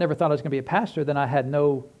 if I never thought I was going to be a pastor, then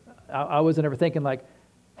I wasn't ever thinking like,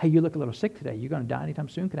 hey, you look a little sick today. You going to die anytime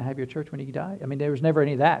soon? Can I have your church when you die? I mean, there was never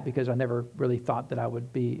any of that because I never really thought that I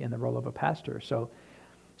would be in the role of a pastor. So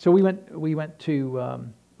we went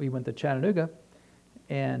to Chattanooga,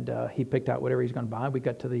 and he picked out whatever he's going to buy. We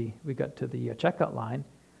got to the checkout line,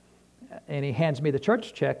 and he hands me the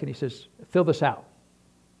church check, and he says, fill this out.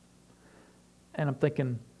 And I'm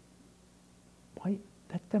thinking, why?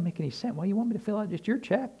 That doesn't make any sense. Why you want me to fill out just your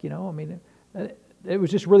check? It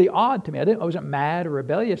was just really odd to me. I wasn't mad or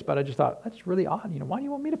rebellious, but I just thought, that's really odd. Why do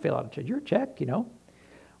you want me to fill out a check? Your check,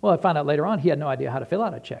 Well, I found out later on he had no idea how to fill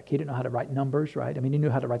out a check. He didn't know how to write numbers, right? I mean, he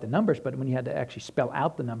knew how to write the numbers, but when you had to actually spell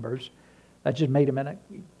out the numbers, that just made him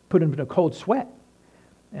put him in a cold sweat.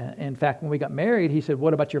 In fact, when we got married, he said,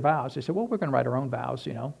 what about your vows? I said, well, we're going to write our own vows,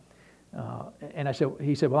 And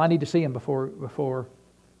he said, well, I need to see him before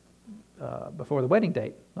the wedding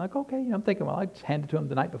date. I'm like, okay, I'm thinking, well, I just handed it to him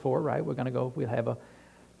the night before, right? We're going to go. We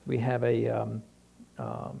have a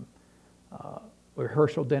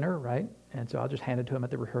rehearsal dinner, right? And so I'll just hand it to him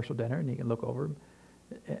at the rehearsal dinner, and he can look over.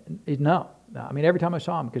 No. I mean, every time I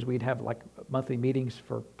saw him, because we'd have like monthly meetings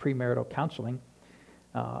for premarital counseling.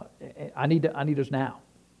 I need those now,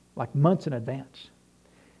 like months in advance.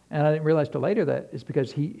 And I didn't realize till later that it's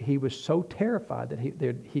because he was so terrified that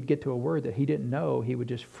he'd get to a word that he didn't know, he would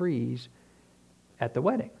just freeze at the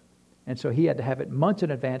wedding. And so he had to have it months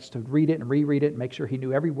in advance to read it and reread it and make sure he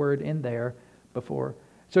knew every word in there before.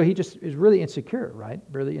 So he just is really insecure, right?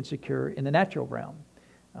 Really insecure in the natural realm.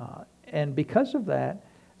 And because of that,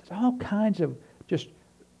 there's all kinds of just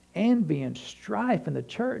envy and strife in the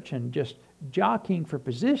church and just jockeying for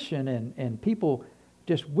position and people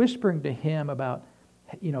just whispering to him about,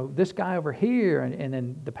 this guy over here, and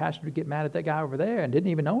then the pastor would get mad at that guy over there and didn't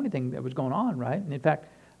even know anything that was going on, right? And in fact,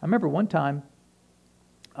 I remember one time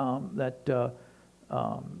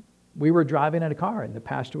we were driving in a car, and the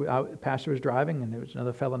pastor was driving, and there was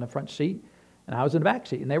another fellow in the front seat, and I was in the back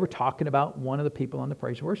seat, and they were talking about one of the people on the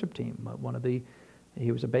praise and worship team.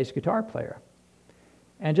 He was a bass guitar player,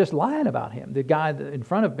 and just lying about him. The guy in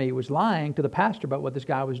front of me was lying to the pastor about what this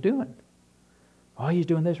guy was doing. Oh, he's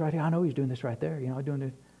doing this right here. I know he's doing this right there.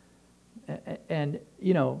 Doing this. And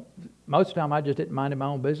most of the time I just didn't mind my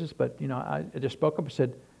own business, but I just spoke up and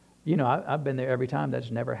said, I've been there every time.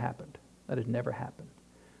 That's never happened. That has never happened.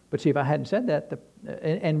 But see, if I hadn't said that,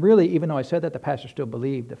 and really, even though I said that, the pastor still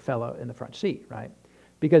believed the fellow in the front seat, right?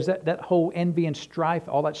 Because that whole envy and strife,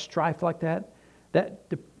 all that strife like that,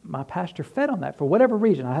 my pastor fed on that for whatever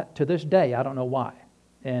reason. To this day, I don't know why.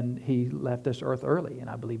 And he left this earth early, and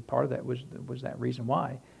I believe part of that was that reason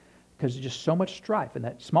why, because there's just so much strife in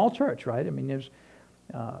that small church, right? It was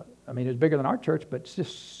bigger than our church, but it's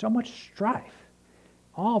just so much strife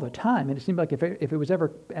all the time, and it seemed like if it was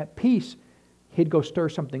ever at peace, he'd go stir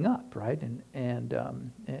something up, right? And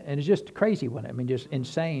it's just crazy just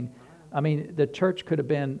insane. The church could have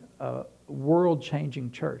been a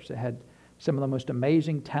world-changing church that had some of the most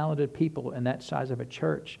amazing, talented people in that size of a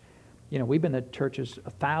church. We've been at churches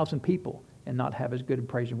 1,000 people and not have as good a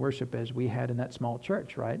praise and worship as we had in that small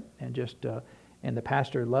church, right? And and the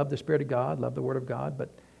pastor loved the Spirit of God, loved the Word of God, but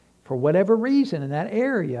for whatever reason in that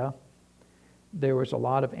area, there was a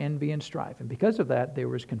lot of envy and strife. And because of that, there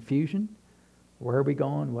was confusion. Where are we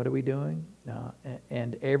going? What are we doing?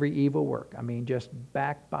 And every evil work. Just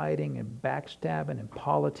backbiting and backstabbing and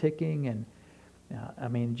politicking and,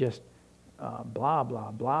 blah,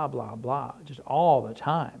 blah, blah, blah, blah, just all the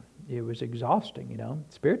time. It was exhausting,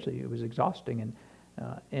 spiritually it was exhausting.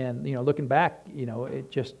 And looking back,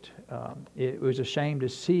 it was a shame to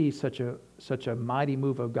see such a mighty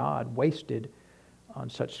move of God wasted on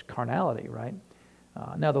such carnality, right?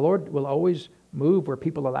 Now the Lord will always move where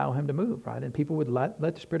people allow Him to move, right? And people would let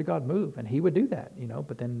the Spirit of God move, and He would do that,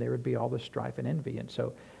 but then there would be all this strife and envy. And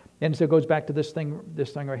so it goes back to this thing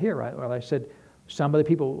right here, right? Well, I said, some of the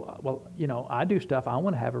people, I do stuff. I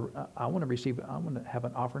want to have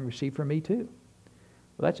an offering received from me too.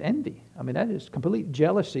 Well, that's envy. That is complete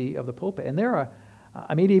jealousy of the pulpit. And there are,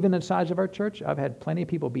 even inside of our church, I've had plenty of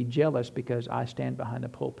people be jealous because I stand behind the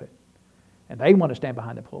pulpit, and they want to stand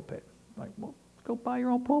behind the pulpit. Like, well, go buy your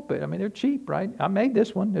own pulpit. They're cheap, right? I made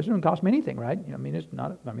this one. This doesn't cost me anything, right? It's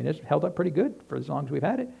not. It's held up pretty good for as long as we've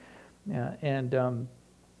had it.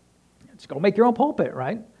 Let's go make your own pulpit,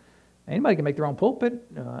 right? Anybody can make their own pulpit,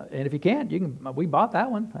 and if you can't, you can. We bought that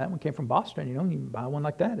one. That one came from Boston. You can buy one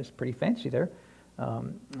like that. It's pretty fancy there, but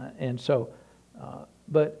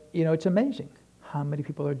it's amazing how many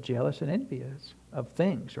people are jealous and envious of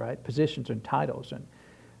things, right? Positions and titles,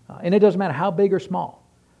 and it doesn't matter how big or small.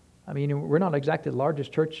 We're not exactly the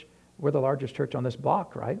largest church. We're the largest church on this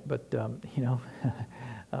block, right? But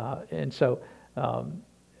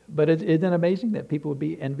but isn't it amazing that people would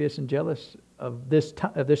be envious and jealous of this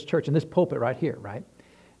church and this pulpit right here, right?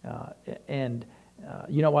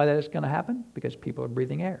 You know why that is going to happen? Because people are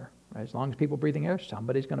breathing air, right? As long as people are breathing air,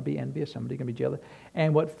 somebody's going to be envious, somebody's going to be jealous.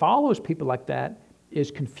 And what follows people like that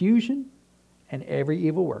is confusion and every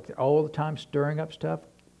evil work. They're all the time stirring up stuff,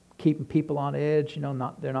 keeping people on edge.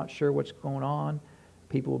 They're not sure what's going on.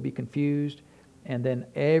 People will be confused. And then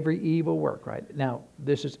every evil work, right? Now,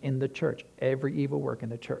 this is in the church. Every evil work in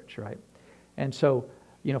the church, right? And so,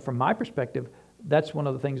 from my perspective, that's one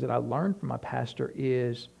of the things that I learned from my pastor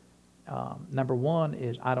is, number one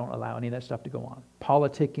is I don't allow any of that stuff to go on.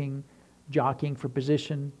 Politicking, jockeying for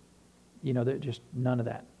position, just none of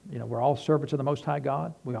that. We're all servants of the Most High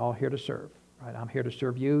God. We're all here to serve, right? I'm here to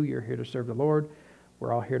serve you. You're here to serve the Lord.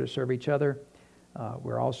 We're all here to serve each other.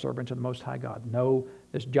 We're all servants of the Most High God. No,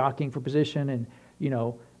 this jockeying for position and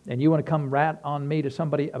you want to come rat on me to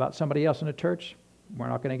somebody about somebody else in the church, we're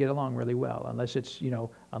not going to get along really well unless it's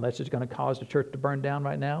going to cause the church to burn down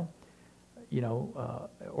right now,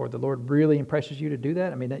 or the Lord really impresses you to do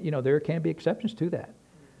that. There can be exceptions to that.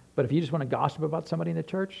 But if you just want to gossip about somebody in the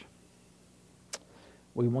church,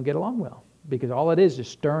 we won't get along well because all it is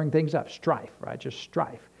stirring things up, strife, right? Just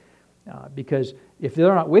strife. Because if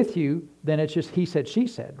they're not with you, then it's just he said, she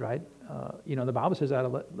said, right? The Bible says out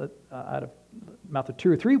of mouth of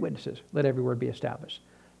 2 or 3 witnesses, let every word be established.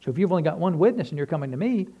 So if you've only got one witness and you're coming to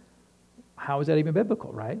me, how is that even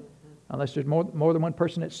biblical, right? Unless there's more than one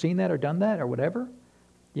person that's seen that or done that or whatever,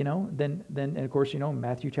 then and of course,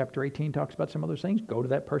 Matthew chapter 18 talks about some of those things. Go to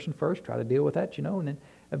that person first, try to deal with that, and then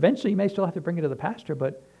eventually you may still have to bring it to the pastor,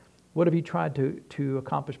 but what have you tried to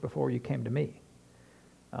accomplish before you came to me?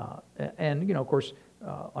 And of course,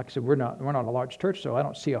 like I said, we're not a large church, so I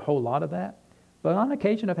don't see a whole lot of that. But on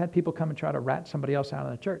occasion, I've had people come and try to rat somebody else out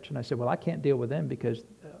of the church, and I said, well, I can't deal with them because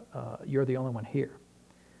you're the only one here.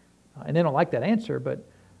 And they don't like that answer, but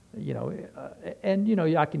I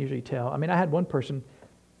can usually tell. I mean, I had one person,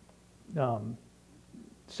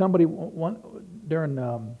 somebody during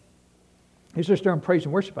it was just during praise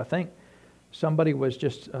and worship, I think. Somebody was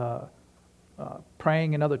just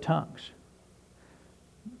praying in other tongues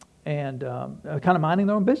and kind of minding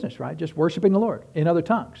their own business, right? Just worshiping the Lord in other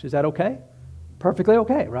tongues. Is that okay? Perfectly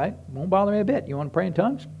okay, right? Won't bother me a bit. You want to pray in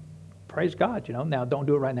tongues? Praise God, Now, don't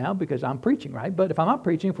do it right now because I'm preaching, right? But if I'm not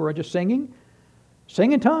preaching, if we're just singing,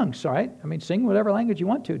 sing in tongues, all right? I mean, sing whatever language you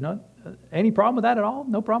want to. No, any problem with that at all?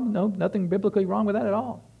 No problem. No, nothing biblically wrong with that at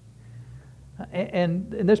all.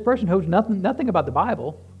 And this person who knows nothing about the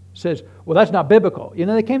Bible says, well, that's not biblical.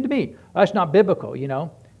 They came to me. That's not biblical,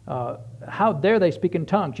 How dare they speak in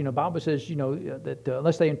tongues? Bible says, that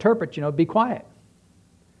unless they interpret, be quiet.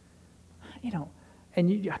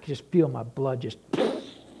 And I could just feel my blood just...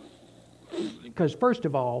 Because first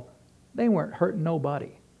of all, they weren't hurting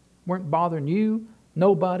nobody. Weren't bothering you,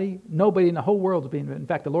 nobody in the whole world. In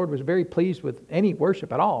fact, the Lord was very pleased with any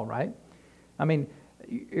worship at all, right? I mean,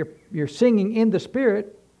 you're singing in the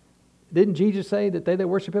Spirit. Didn't Jesus say that they that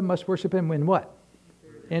worship Him must worship Him in what?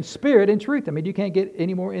 In spirit and truth. I mean, you can't get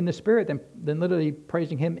any more in the Spirit than literally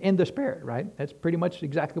praising Him in the Spirit, right? That's pretty much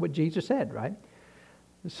exactly what Jesus said, right?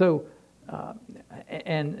 So,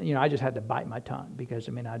 I just had to bite my tongue because,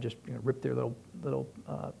 I just ripped their little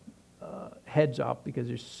heads off because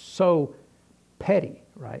they're so petty,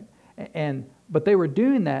 right? But they were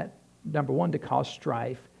doing that, number one, to cause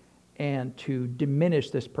strife and to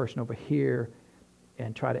diminish this person over here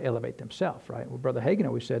and try to elevate themselves, right? Well, Brother Hagin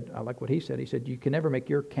always said, I like what he said. He said, you can never make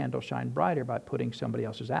your candle shine brighter by putting somebody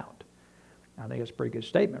else's out. I think that's a pretty good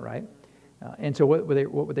statement, right? And so what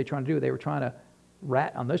were they trying to do? They were trying to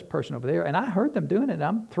rat on this person over there. And I heard them doing it, and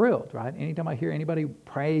I'm thrilled, right? Anytime I hear anybody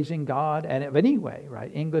praising God, and of any way,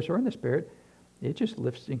 right, English or in the Spirit, it just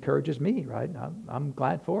encourages me, right? I'm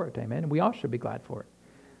glad for it, amen? And we all should be glad for it.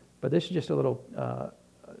 But this is just a little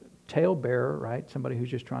talebearer, right? Somebody who's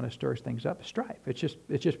just trying to stir things up. Strife. It's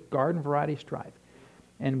just garden variety strife.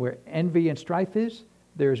 And where envy and strife is,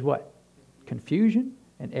 there's what? Confusion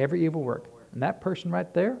and every evil work. And that person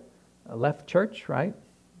right there left church, right?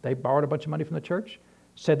 They borrowed a bunch of money from the church,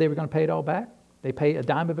 said they were going to pay it all back. They pay a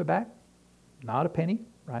dime of it back, not a penny,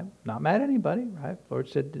 right? Not mad at anybody, right? The Lord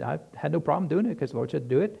said, I had no problem doing it because the Lord said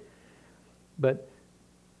do it. But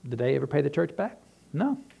did they ever pay the church back?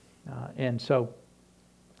 No. So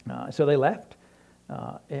they left.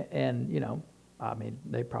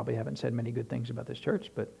 They probably haven't said many good things about this church,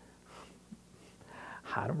 but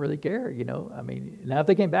I don't really care, now if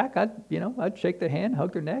they came back, I'd shake their hand,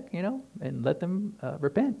 hug their neck, and let them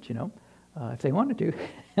repent, if they wanted to.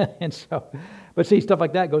 And so, but see, stuff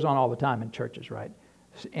like that goes on all the time in churches, right?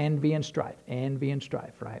 Envy and strife,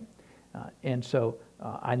 right? And so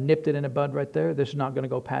I nipped it in the bud right there. This is not going to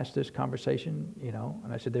go past this conversation,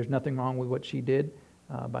 and I said, there's nothing wrong with what she did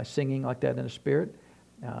by singing like that in the Spirit.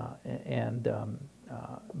 And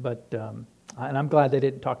I'm glad they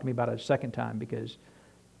didn't talk to me about it a second time because,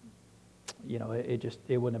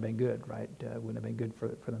 it wouldn't have been good, right? It wouldn't have been good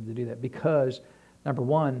for them to do that because, number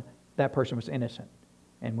one, that person was innocent.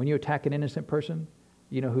 And when you attack an innocent person,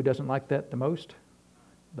 who doesn't like that the most?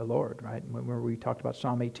 The Lord, right? Remember we talked about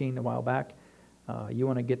Psalm 18 a while back. You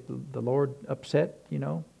want to get the Lord upset,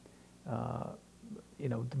 the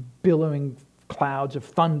billowing clouds of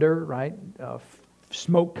thunder, right?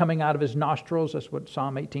 Smoke coming out of his nostrils. That's what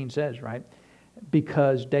Psalm 18 says, right?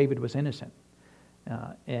 Because David was innocent.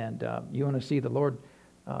 You want to see the Lord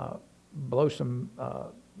blow some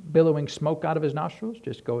billowing smoke out of his nostrils?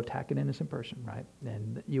 Just go attack an innocent person, right?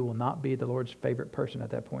 And you will not be the Lord's favorite person at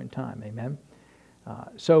that point in time. Amen?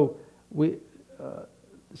 So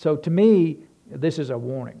to me, this is a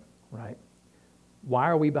warning, right? Why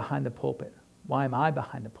are we behind the pulpit? Why am I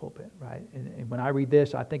behind the pulpit, right? And when I read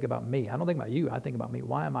this, I think about me. I don't think about you. I think about me.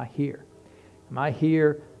 Why am I here? Am I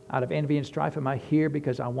here out of envy and strife? Am I here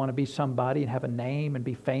because I want to be somebody and have a name and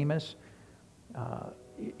be famous? I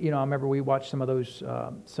remember we watched some of those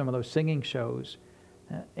singing shows,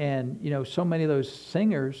 and so many of those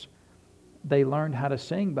singers, they learned how to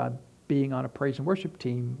sing by being on a praise and worship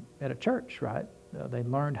team at a church, right? They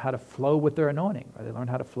learned how to flow with their anointing, right? They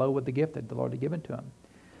learned how to flow with the gift that the Lord had given to them.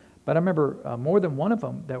 But I remember more than one of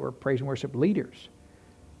them that were praise and worship leaders.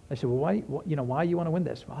 They said, "Well, why you want to win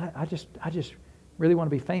this?" Well, I just really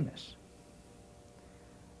want to be famous.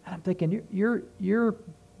 And I'm thinking, you're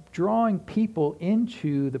drawing people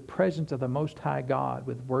into the presence of the Most High God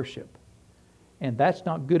with worship. And that's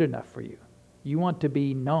not good enough for you. You want to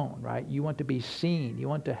be known, right? You want to be seen. You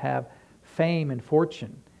want to have fame and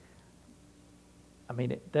fortune. I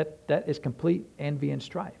mean, that is complete envy and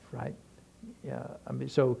strife, right? Yeah. I mean,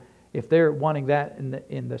 so if they're wanting that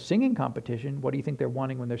in the singing competition, what do you think they're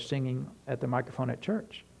wanting when they're singing at the microphone at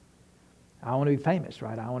church? I want to be famous,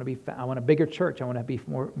 right? I want a bigger church. I want to be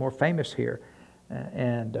more famous here.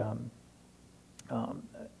 There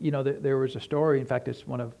was a story. In fact, it's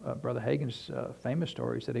one of Brother Hagin's famous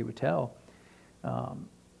stories that he would tell.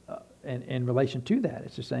 And in relation to that,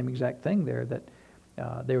 it's the same exact thing there. That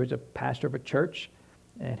there was a pastor of a church,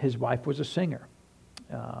 and his wife was a singer.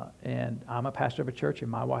 And I'm a pastor of a church, and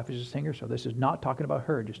my wife is a singer. So this is not talking about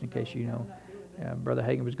her, just in case you know. Brother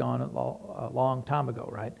Hagin was gone a long time ago,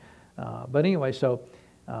 right? But anyway,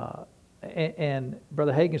 and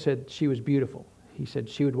Brother Hagin said she was beautiful. He said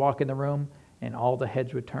she would walk in the room and all the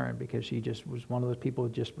heads would turn because she just was one of those people who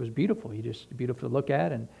just was beautiful. He just beautiful to look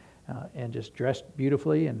at and just dressed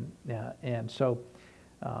beautifully. And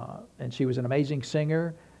she was an amazing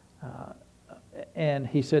singer. And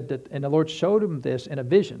he said that, and the Lord showed him this in a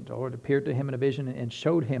vision. The Lord appeared to him in a vision and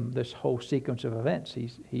showed him this whole sequence of events.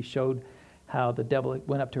 He showed how the devil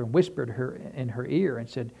went up to her and whispered her in her ear and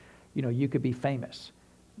said, you could be famous.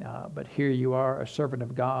 But here you are, a servant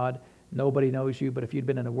of God. Nobody knows you, but if you'd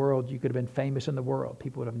been in the world, you could have been famous in the world.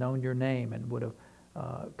 People would have known your name and would have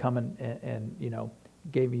come and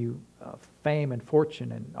gave you fame and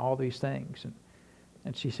fortune and all these things.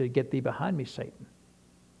 And she said, "Get thee behind me, Satan."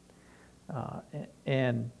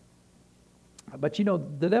 But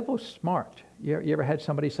the devil's smart. You ever had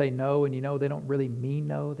somebody say no, and they don't really mean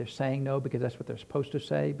no? They're saying no because that's what they're supposed to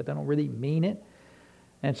say, but they don't really mean it.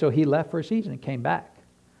 And so he left for a season and came back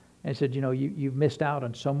and said, you've missed out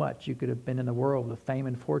on so much. You could have been in the world with fame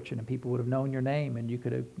and fortune, and people would have known your name, and you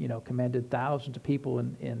could have, commanded thousands of people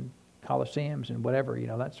in coliseums and whatever,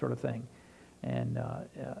 that sort of thing. And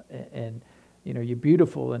you're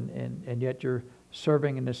beautiful, and yet you're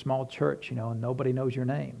serving in a small church, and nobody knows your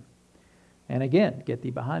name. And again, get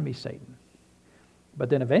thee behind me, Satan.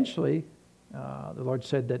 But then eventually, the Lord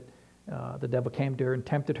said that the devil came to her and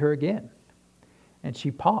tempted her again. And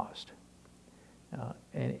she paused.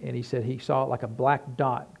 And he said he saw like a black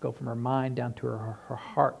dot go from her mind down to her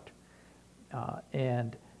heart.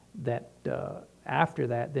 And that after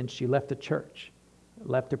that, then she left the church,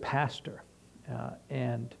 left her pastor,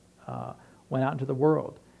 and went out into the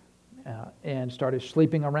world and started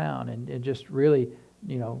sleeping around and just really,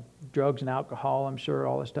 drugs and alcohol, I'm sure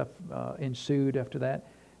all this stuff ensued after that.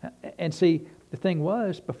 And see, the thing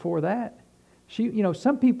was, before that, she,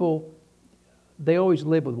 some people, they always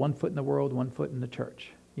live with one foot in the world, one foot in the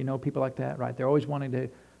church. People like that, right? They're always wanting to,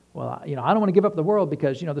 I don't want to give up the world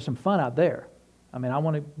because, there's some fun out there. I mean, I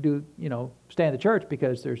want to do, stay in the church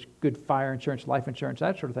because there's good fire insurance, life insurance,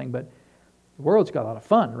 that sort of thing. But the world's got a lot of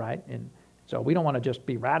fun, right? And so we don't want to just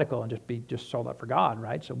be radical and just sold out for God,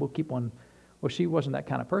 right? So we'll keep one. Well, she wasn't that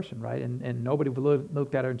kind of person, right? And nobody would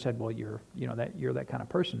looked at her and said, well, you're that kind of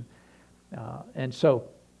person. So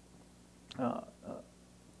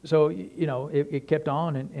it kept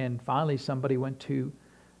on, and finally somebody went to,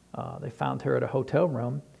 they found her at a hotel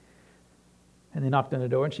room, and they knocked on the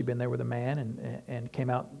door, and she'd been there with a man, and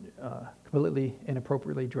came out completely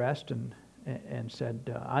inappropriately dressed, and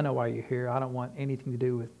said, "I know why you're here. I don't want anything to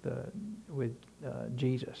do with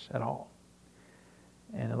Jesus at all."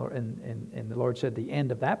 And the Lord said the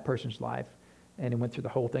end of that person's life, and it went through the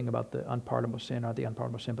whole thing about the unpardonable sin, not the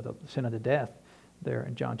unpardonable sin, but the sin of the death, there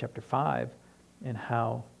in John chapter 5. And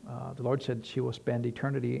how the Lord said she will spend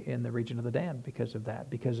eternity in the region of the damned because of that,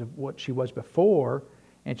 because of what she was before,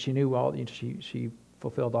 and she knew all. She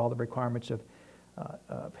fulfilled all the requirements of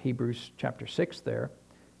Hebrews chapter 6 there,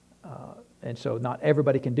 and so not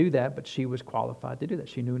everybody can do that, but she was qualified to do that.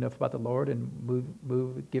 She knew enough about the Lord and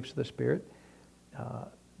move gifts of the Spirit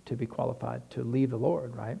to be qualified to leave the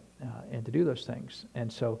Lord, right, and to do those things,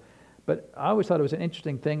 and so. But I always thought it was an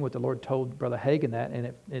interesting thing what the Lord told Brother Hagin that,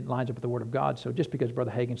 and it lines up with the Word of God. So just because Brother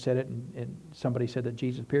Hagin said it and somebody said that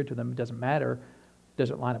Jesus appeared to them, it doesn't matter. It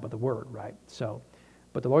doesn't line up with the Word, right? So,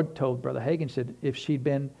 but the Lord told Brother Hagin, said, if she'd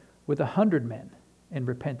been with 100 men and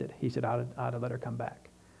repented, he said, I'd have let her come back.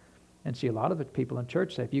 And see, a lot of the people in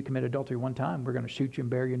church say, if you commit adultery one time, we're going to shoot you and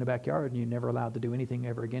bury you in the backyard, and you're never allowed to do anything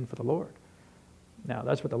ever again for the Lord. Now,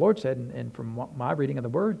 that's what the Lord said, and from my reading of the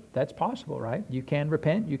Word, that's possible, right? You can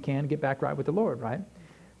repent, you can get back right with the Lord, right?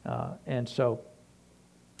 And so,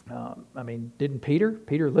 didn't Peter?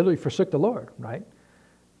 Peter literally forsook the Lord, right?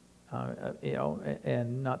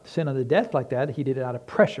 and not sin unto death like that. He did it out of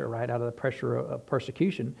pressure, right? Out of the pressure of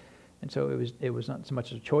persecution. And so it was not so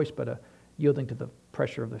much as a choice, but a yielding to the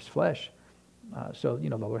pressure of this flesh. So the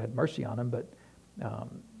Lord had mercy on him, but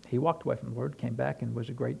he walked away from the Lord, came back, and was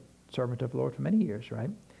a great servant of the Lord for many years, right?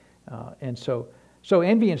 And so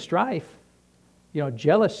envy and strife,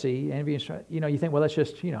 jealousy, envy and strife, you think, well, that's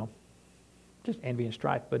just envy and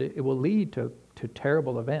strife, but it will lead to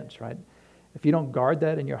terrible events, right? If you don't guard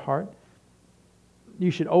that in your heart,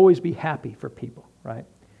 you should always be happy for people, right?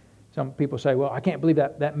 Some people say, well, I can't believe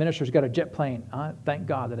that minister's got a jet plane. Thank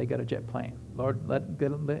God that they got a jet plane. Lord, let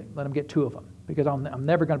them get 2 of them, because I'm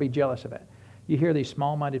never going to be jealous of it. You hear these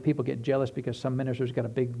small-minded people get jealous because some minister's got a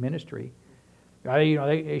big ministry.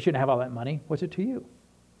 They shouldn't have all that money. What's it to you?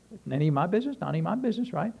 Any of my business? Not any of my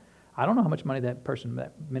business, right? I don't know how much money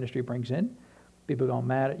that ministry brings in. People go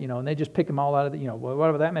mad, and they just pick them all out of well, what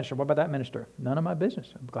about that minister? What about that minister? None of my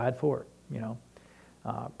business. I'm glad for it,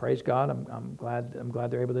 Praise God. I'm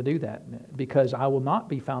glad they're able to do that, because I will not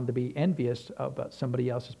be found to be envious about somebody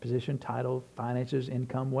else's position, title, finances,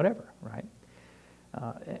 income, whatever, right?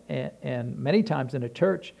 And many times in a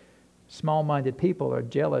church, small-minded people are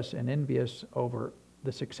jealous and envious over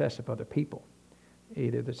the success of other people,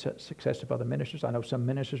 either the success of other ministers. I know some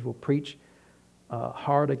ministers will preach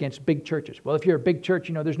hard against big churches. Well, if you're a big church,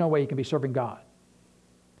 there's no way you can be serving God.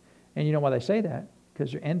 And you know why they say that?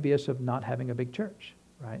 Because they're envious of not having a big church,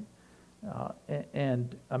 right?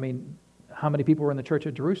 And I mean, how many people were in the church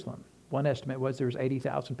at Jerusalem? One estimate was there was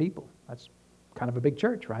 80,000 people. That's kind of a big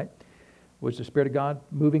church, right? Was the Spirit of God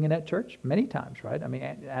moving in that church? Many times, right? I mean,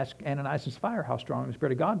 ask Ananias and Sapphira how strong the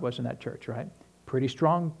Spirit of God was in that church, right? Pretty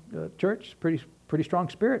strong church, pretty strong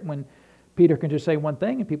spirit when Peter can just say one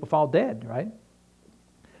thing and people fall dead, right?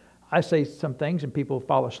 I say some things and people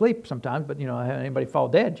fall asleep sometimes, but anybody fall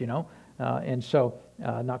dead, and so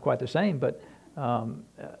not quite the same. But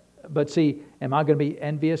see, am I going to be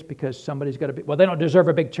envious because somebody's got to be? Well, they don't deserve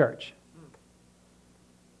a big church.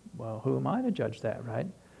 Well, who am I to judge that, right?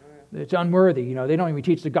 It's unworthy. They don't even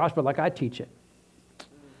teach the gospel like I teach it.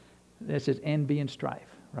 This is envy and strife,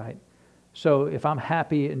 right? So if I'm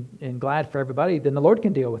happy and glad for everybody, then the Lord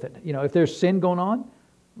can deal with it. If there's sin going on,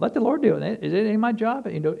 let the Lord do it. Is it in my job?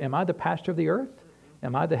 Am I the pastor of the earth?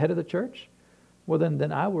 Am I the head of the church? Well,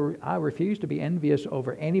 then I refuse to be envious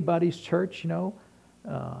over anybody's church,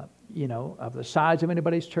 of the size of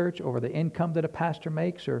anybody's church, over the income that a pastor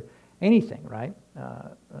makes, or anything, right?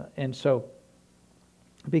 And so,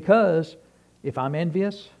 because if I'm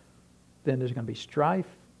envious, then there's going to be strife,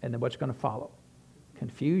 and then what's going to follow?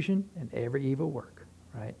 Confusion and every evil work,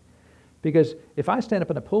 right? Because if I stand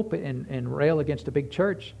up in a pulpit and rail against a big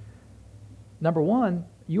church, number one,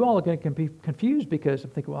 you all are going to be confused, because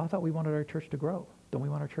I'm thinking, well, I thought we wanted our church to grow. Don't we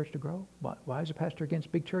want our church to grow? Why is a pastor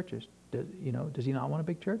against big churches? Does he not want a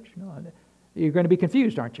big church? You're going to be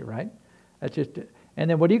confused, aren't you, right? That's just. And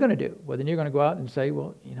then what are you going to do? Well, then you're going to go out and say,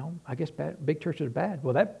 well, I guess big churches are bad.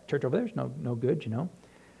 Well, that church over there is no good, And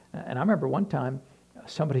I remember one time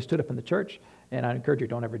somebody stood up in the church, and I encourage you,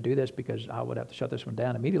 don't ever do this, because I would have to shut this one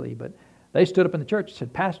down immediately. But they stood up in the church and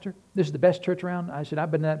said, Pastor, this is the best church around. I said, I've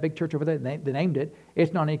been in that big church over there. They named it.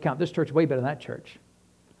 It's not on any count. This church is way better than that church.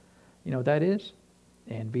 You know what that is?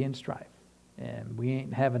 Envy and strife. And we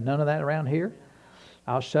ain't having none of that around here.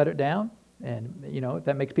 I'll shut it down. And, if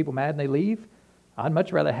that makes people mad and they leave, I'd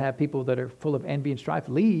much rather have people that are full of envy and strife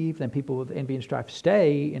leave than people with envy and strife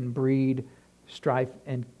stay and breed strife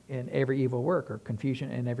and every evil work, or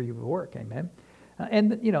confusion and every evil work. Amen.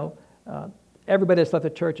 Everybody that's left the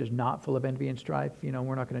church is not full of envy and strife. We're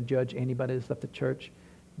not going to judge anybody that's left the church,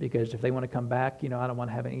 because if they want to come back, I don't want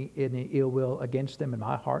to have any ill will against them in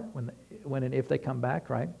my heart when and if they come back,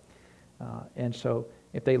 right? And so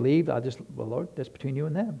if they leave, well, Lord, that's between you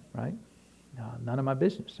and them, right? None of my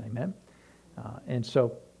business. Amen. And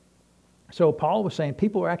so Paul was saying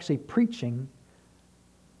people are actually preaching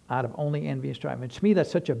out of only envy and strife. And to me,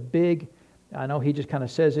 that's such a big, I know he just kind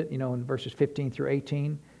of says it, in verses 15 through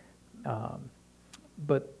 18.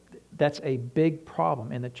 But that's a big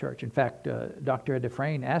problem in the church. In fact, Dr. Ed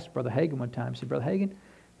Dufresne asked Brother Hagin one time, he said, Brother Hagin,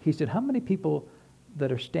 he said, how many people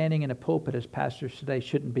that are standing in a pulpit as pastors today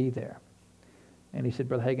shouldn't be there? And he said,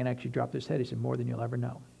 Brother Hagin actually dropped his head. He said, more than you'll ever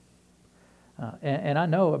know. And I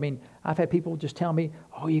know, I've had people just tell me,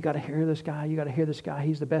 oh, you got to hear this guy. You got to hear this guy.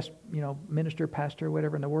 He's the best, minister, pastor,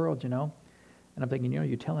 whatever in the world, And I'm thinking,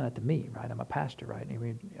 you're telling that to me, right? I'm a pastor, right?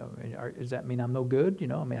 Does that mean I'm no good? I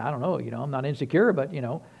don't know. I'm not insecure, but,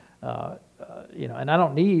 and I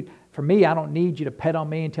don't need, for me, I don't need you to pet on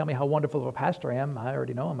me and tell me how wonderful of a pastor I am. I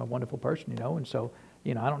already know I'm a wonderful person, and so,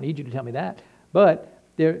 I don't need you to tell me that. But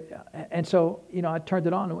there, and so, I turned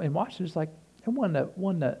it on and watched it. It's like, there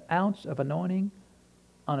wasn't an ounce of anointing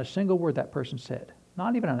on a single word that person said.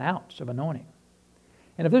 Not even an ounce of anointing.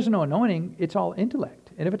 And if there's no anointing, it's all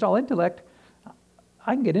intellect. And if it's all intellect,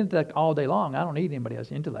 I can get intellect all day long. I don't need anybody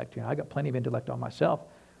else's intellect. I got plenty of intellect on myself.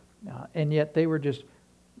 And yet they were just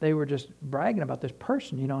bragging about this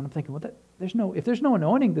person, and I'm thinking, well, if there's no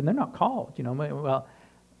anointing, then they're not called. Well,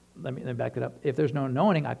 let me back it up. If there's no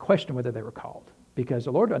anointing, I question whether they were called, because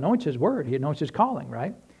the Lord anoints His word. He anoints His calling,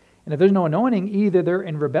 right? And if there's no anointing, either they're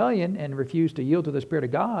in rebellion and refuse to yield to the Spirit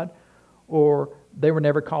of God, or they were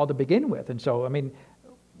never called to begin with. And so,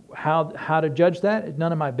 how to judge that? It's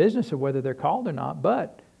none of my business of whether they're called or not,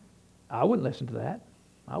 but I wouldn't listen to that.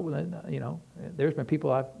 I wouldn't, there's been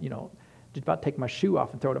people I've, just about to take my shoe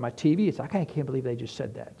off and throw it at my TV. It's like, I can't believe they just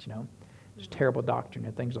said that, It's terrible doctrine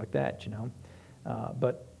and things like that,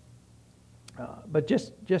 But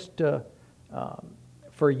just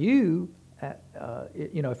for you,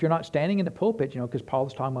 if you're not standing in the pulpit, because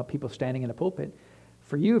Paul's talking about people standing in the pulpit.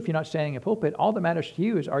 For you, if you're not standing in the pulpit, all that matters to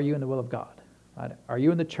you is, are you in the will of God? Right? Are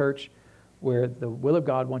you in the church where the will of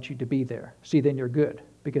God wants you to be there? See, then you're good.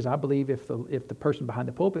 Because I believe if the person behind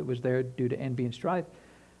the pulpit was there due to envy and strife,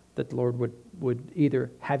 that the Lord would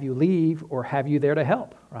either have you leave or have you there to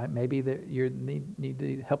help, right? Maybe you need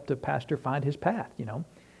to help the pastor find his path,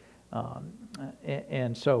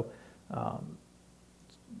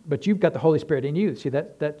 but you've got the Holy Spirit in you. See,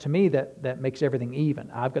 that to me, that makes everything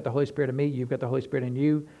even. I've got the Holy Spirit in me, you've got the Holy Spirit in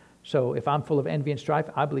you. So if I'm full of envy and strife,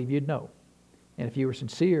 I believe you'd know. And if you were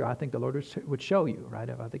sincere, I think the Lord would show you, right?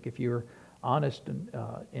 I think if you were honest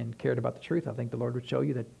and cared about the truth, I think the Lord would show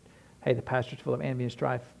you that, hey, the pastor's full of envy and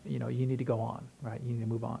strife, you need to go on, right? You need to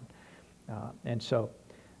move on. And so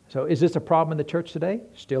is this a problem in the church today?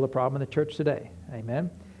 Still a problem in the church today. Amen?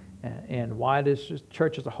 And why does the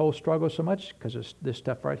church as a whole struggle so much? Because of this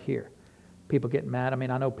stuff right here. People get mad.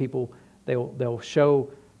 I know people, they'll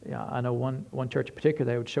show, I know one church in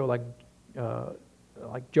particular, they would show like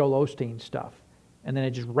Joel Osteen stuff. And then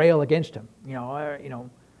they just rail against him. Well,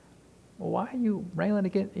 why are you railing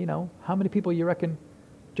against, how many people you reckon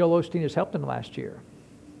Joel Osteen has helped in the last year?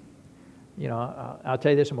 I'll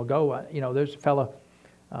tell you this and we'll go. There's a fellow,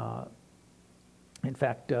 in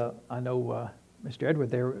fact, I know Mr.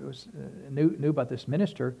 Edward there knew about this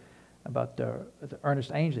minister, about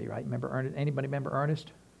Ernest Ainsley, right? Anybody remember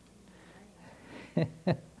Ernest?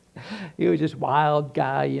 He was just wild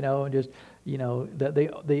guy, and just,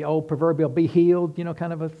 the old proverbial be healed,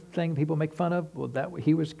 kind of a thing people make fun of. Well,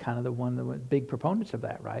 he was kind of the one that was big proponents of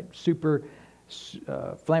that, right? Super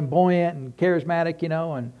flamboyant and charismatic,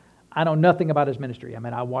 and I know nothing about his ministry.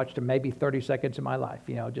 I watched him maybe 30 seconds in my life,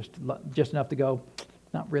 just enough to go,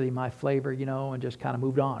 not really my flavor, and just kind of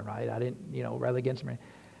moved on, right? I didn't, rail against him.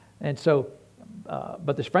 And so,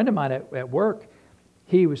 but this friend of mine at work,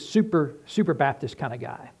 he was super Baptist kind of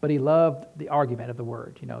guy, but he loved the argument of the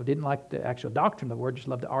word, didn't like the actual doctrine of the word, just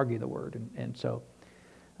loved to argue the word. And so,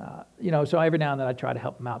 so every now and then I try to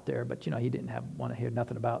help him out there, but, he didn't want to hear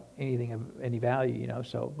nothing about anything of any value,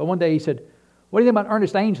 so. But one day he said, what do you think about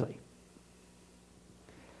Ernest Ainsley?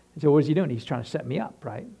 And so what is he doing? He's trying to set me up,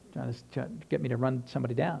 right? Trying to get me to run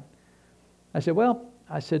somebody down. I said,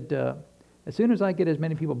 as soon as I get as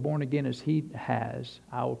many people born again as he has,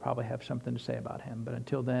 I will probably have something to say about him. But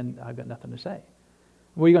until then, I've got nothing to say.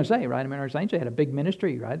 What are you going to say, right? Ernest Ainsley had a big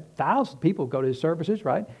ministry, right? Thousands of people go to his services,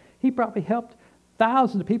 right? He probably helped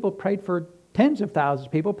thousands of people, prayed for tens of thousands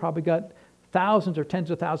of people, probably got thousands or tens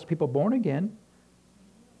of thousands of people born again.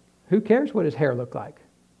 Who cares what his hair looked like?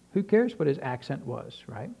 Who cares what his accent was,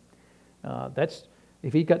 right?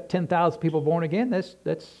 If he got 10,000 people born again, that's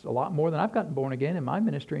a lot more than I've gotten born again in my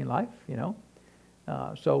ministry in life,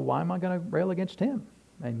 So why am I going to rail against him?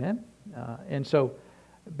 Amen. And so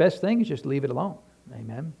best thing is just leave it alone.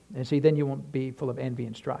 Amen. And see, then you won't be full of envy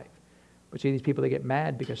and strife. But see, these people, they get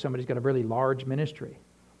mad because somebody's got a really large ministry.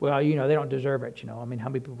 Well, they don't deserve it, how many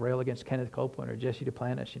people rail against Kenneth Copeland or Jesse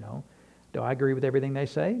Duplantis, Do I agree with everything they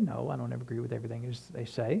say? No, I don't ever agree with everything they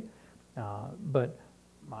say. But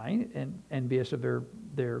mine and envious of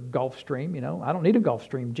their Gulfstream, I don't need a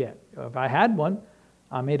Gulfstream jet. If I had one,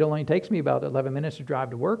 it only takes me about 11 minutes to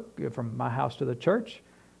drive to work from my house to the church.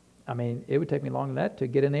 It would take me longer than that to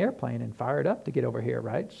get in the airplane and fire it up to get over here,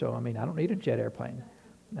 right? So, I don't need a jet airplane.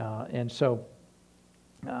 And so,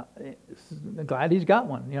 I'm glad he's got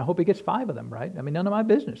one. I hope he gets 5 of them, right? None of my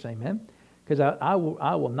business, amen? Because I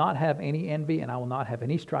will not have any envy and I will not have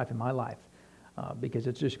any strife in my life. Because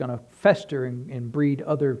it's just going to fester and breed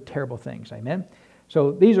other terrible things. Amen.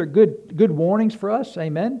 So these are good warnings for us.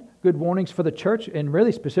 Amen. Good warnings for the church, and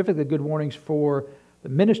really specifically good warnings for the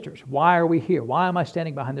ministers. Why are we here? Why am I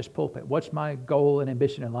standing behind this pulpit? What's my goal and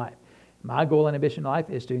ambition in life? My goal and ambition in life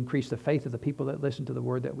is to increase the faith of the people that listen to the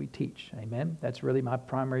word that we teach. Amen? That's really my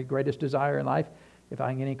primary, greatest desire in life. If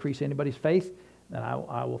I can increase anybody's faith, then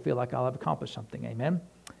I will feel like I'll have accomplished something. Amen?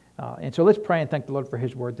 And so let's pray and thank the Lord for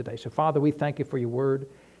His word today. So, Father, we thank You for Your word.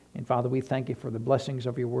 And, Father, we thank You for the blessings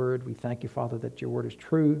of Your word. We thank You, Father, that Your word is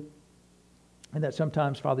true. And that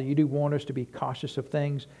sometimes, Father, You do warn us to be cautious of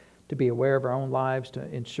things, to be aware of our own lives, to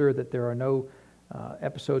ensure that there are no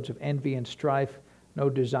episodes of envy and strife, no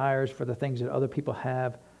desires for the things that other people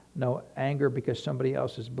have, no anger because somebody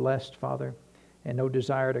else is blessed, Father, and no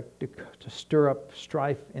desire to stir up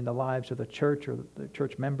strife in the lives of the church or the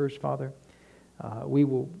church members, Father. We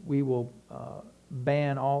will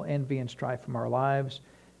ban all envy and strife from our lives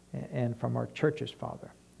and from our churches,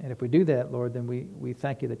 Father. And if we do that, Lord, then we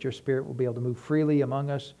thank You that Your Spirit will be able to move freely among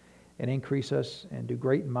us and increase us and do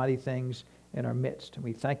great and mighty things in our midst. And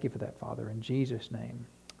we thank You for that, Father, in Jesus' name.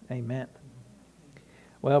 Amen.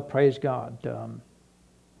 Well, praise God.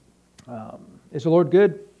 Is the Lord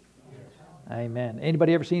good? Amen.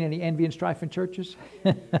 Anybody ever seen any envy and strife in churches?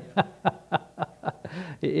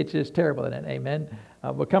 It's just terrible, isn't it? Amen.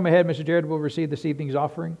 Well, come ahead, Mr. Jared. We'll receive this evening's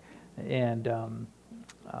offering. And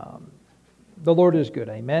the Lord is good.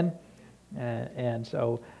 Amen. And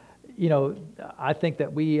so, I think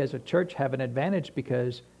that we as a church have an advantage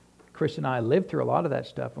because Chris and I lived through a lot of that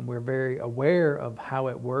stuff, and we're very aware of how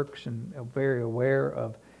it works and very aware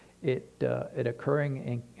of it occurring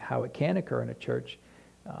and how it can occur in a church.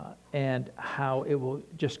 And how it will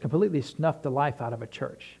just completely snuff the life out of a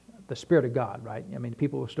church. The Spirit of God, right? I mean,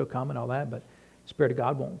 people will still come and all that, but the Spirit of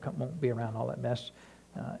God won't be around all that mess.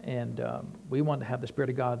 And we want to have the Spirit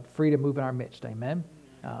of God free to move in our midst. Amen?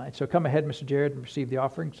 And so come ahead, Mr. Jared, and receive the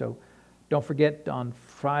offering. So don't forget, on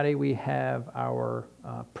Friday we have our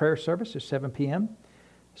prayer service at 7 p.m.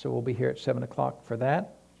 So we'll be here at 7 o'clock for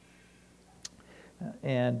that.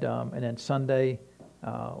 And then Sunday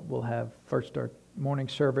we'll have first our morning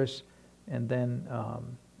service, and then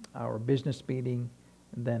our business meeting,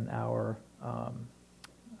 and then our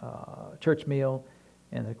church meal,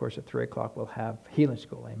 and of course at 3 o'clock we'll have healing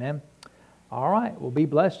school. Amen. All right, well, be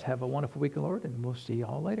blessed. Have a wonderful week, Lord, and we'll see you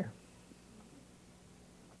all later.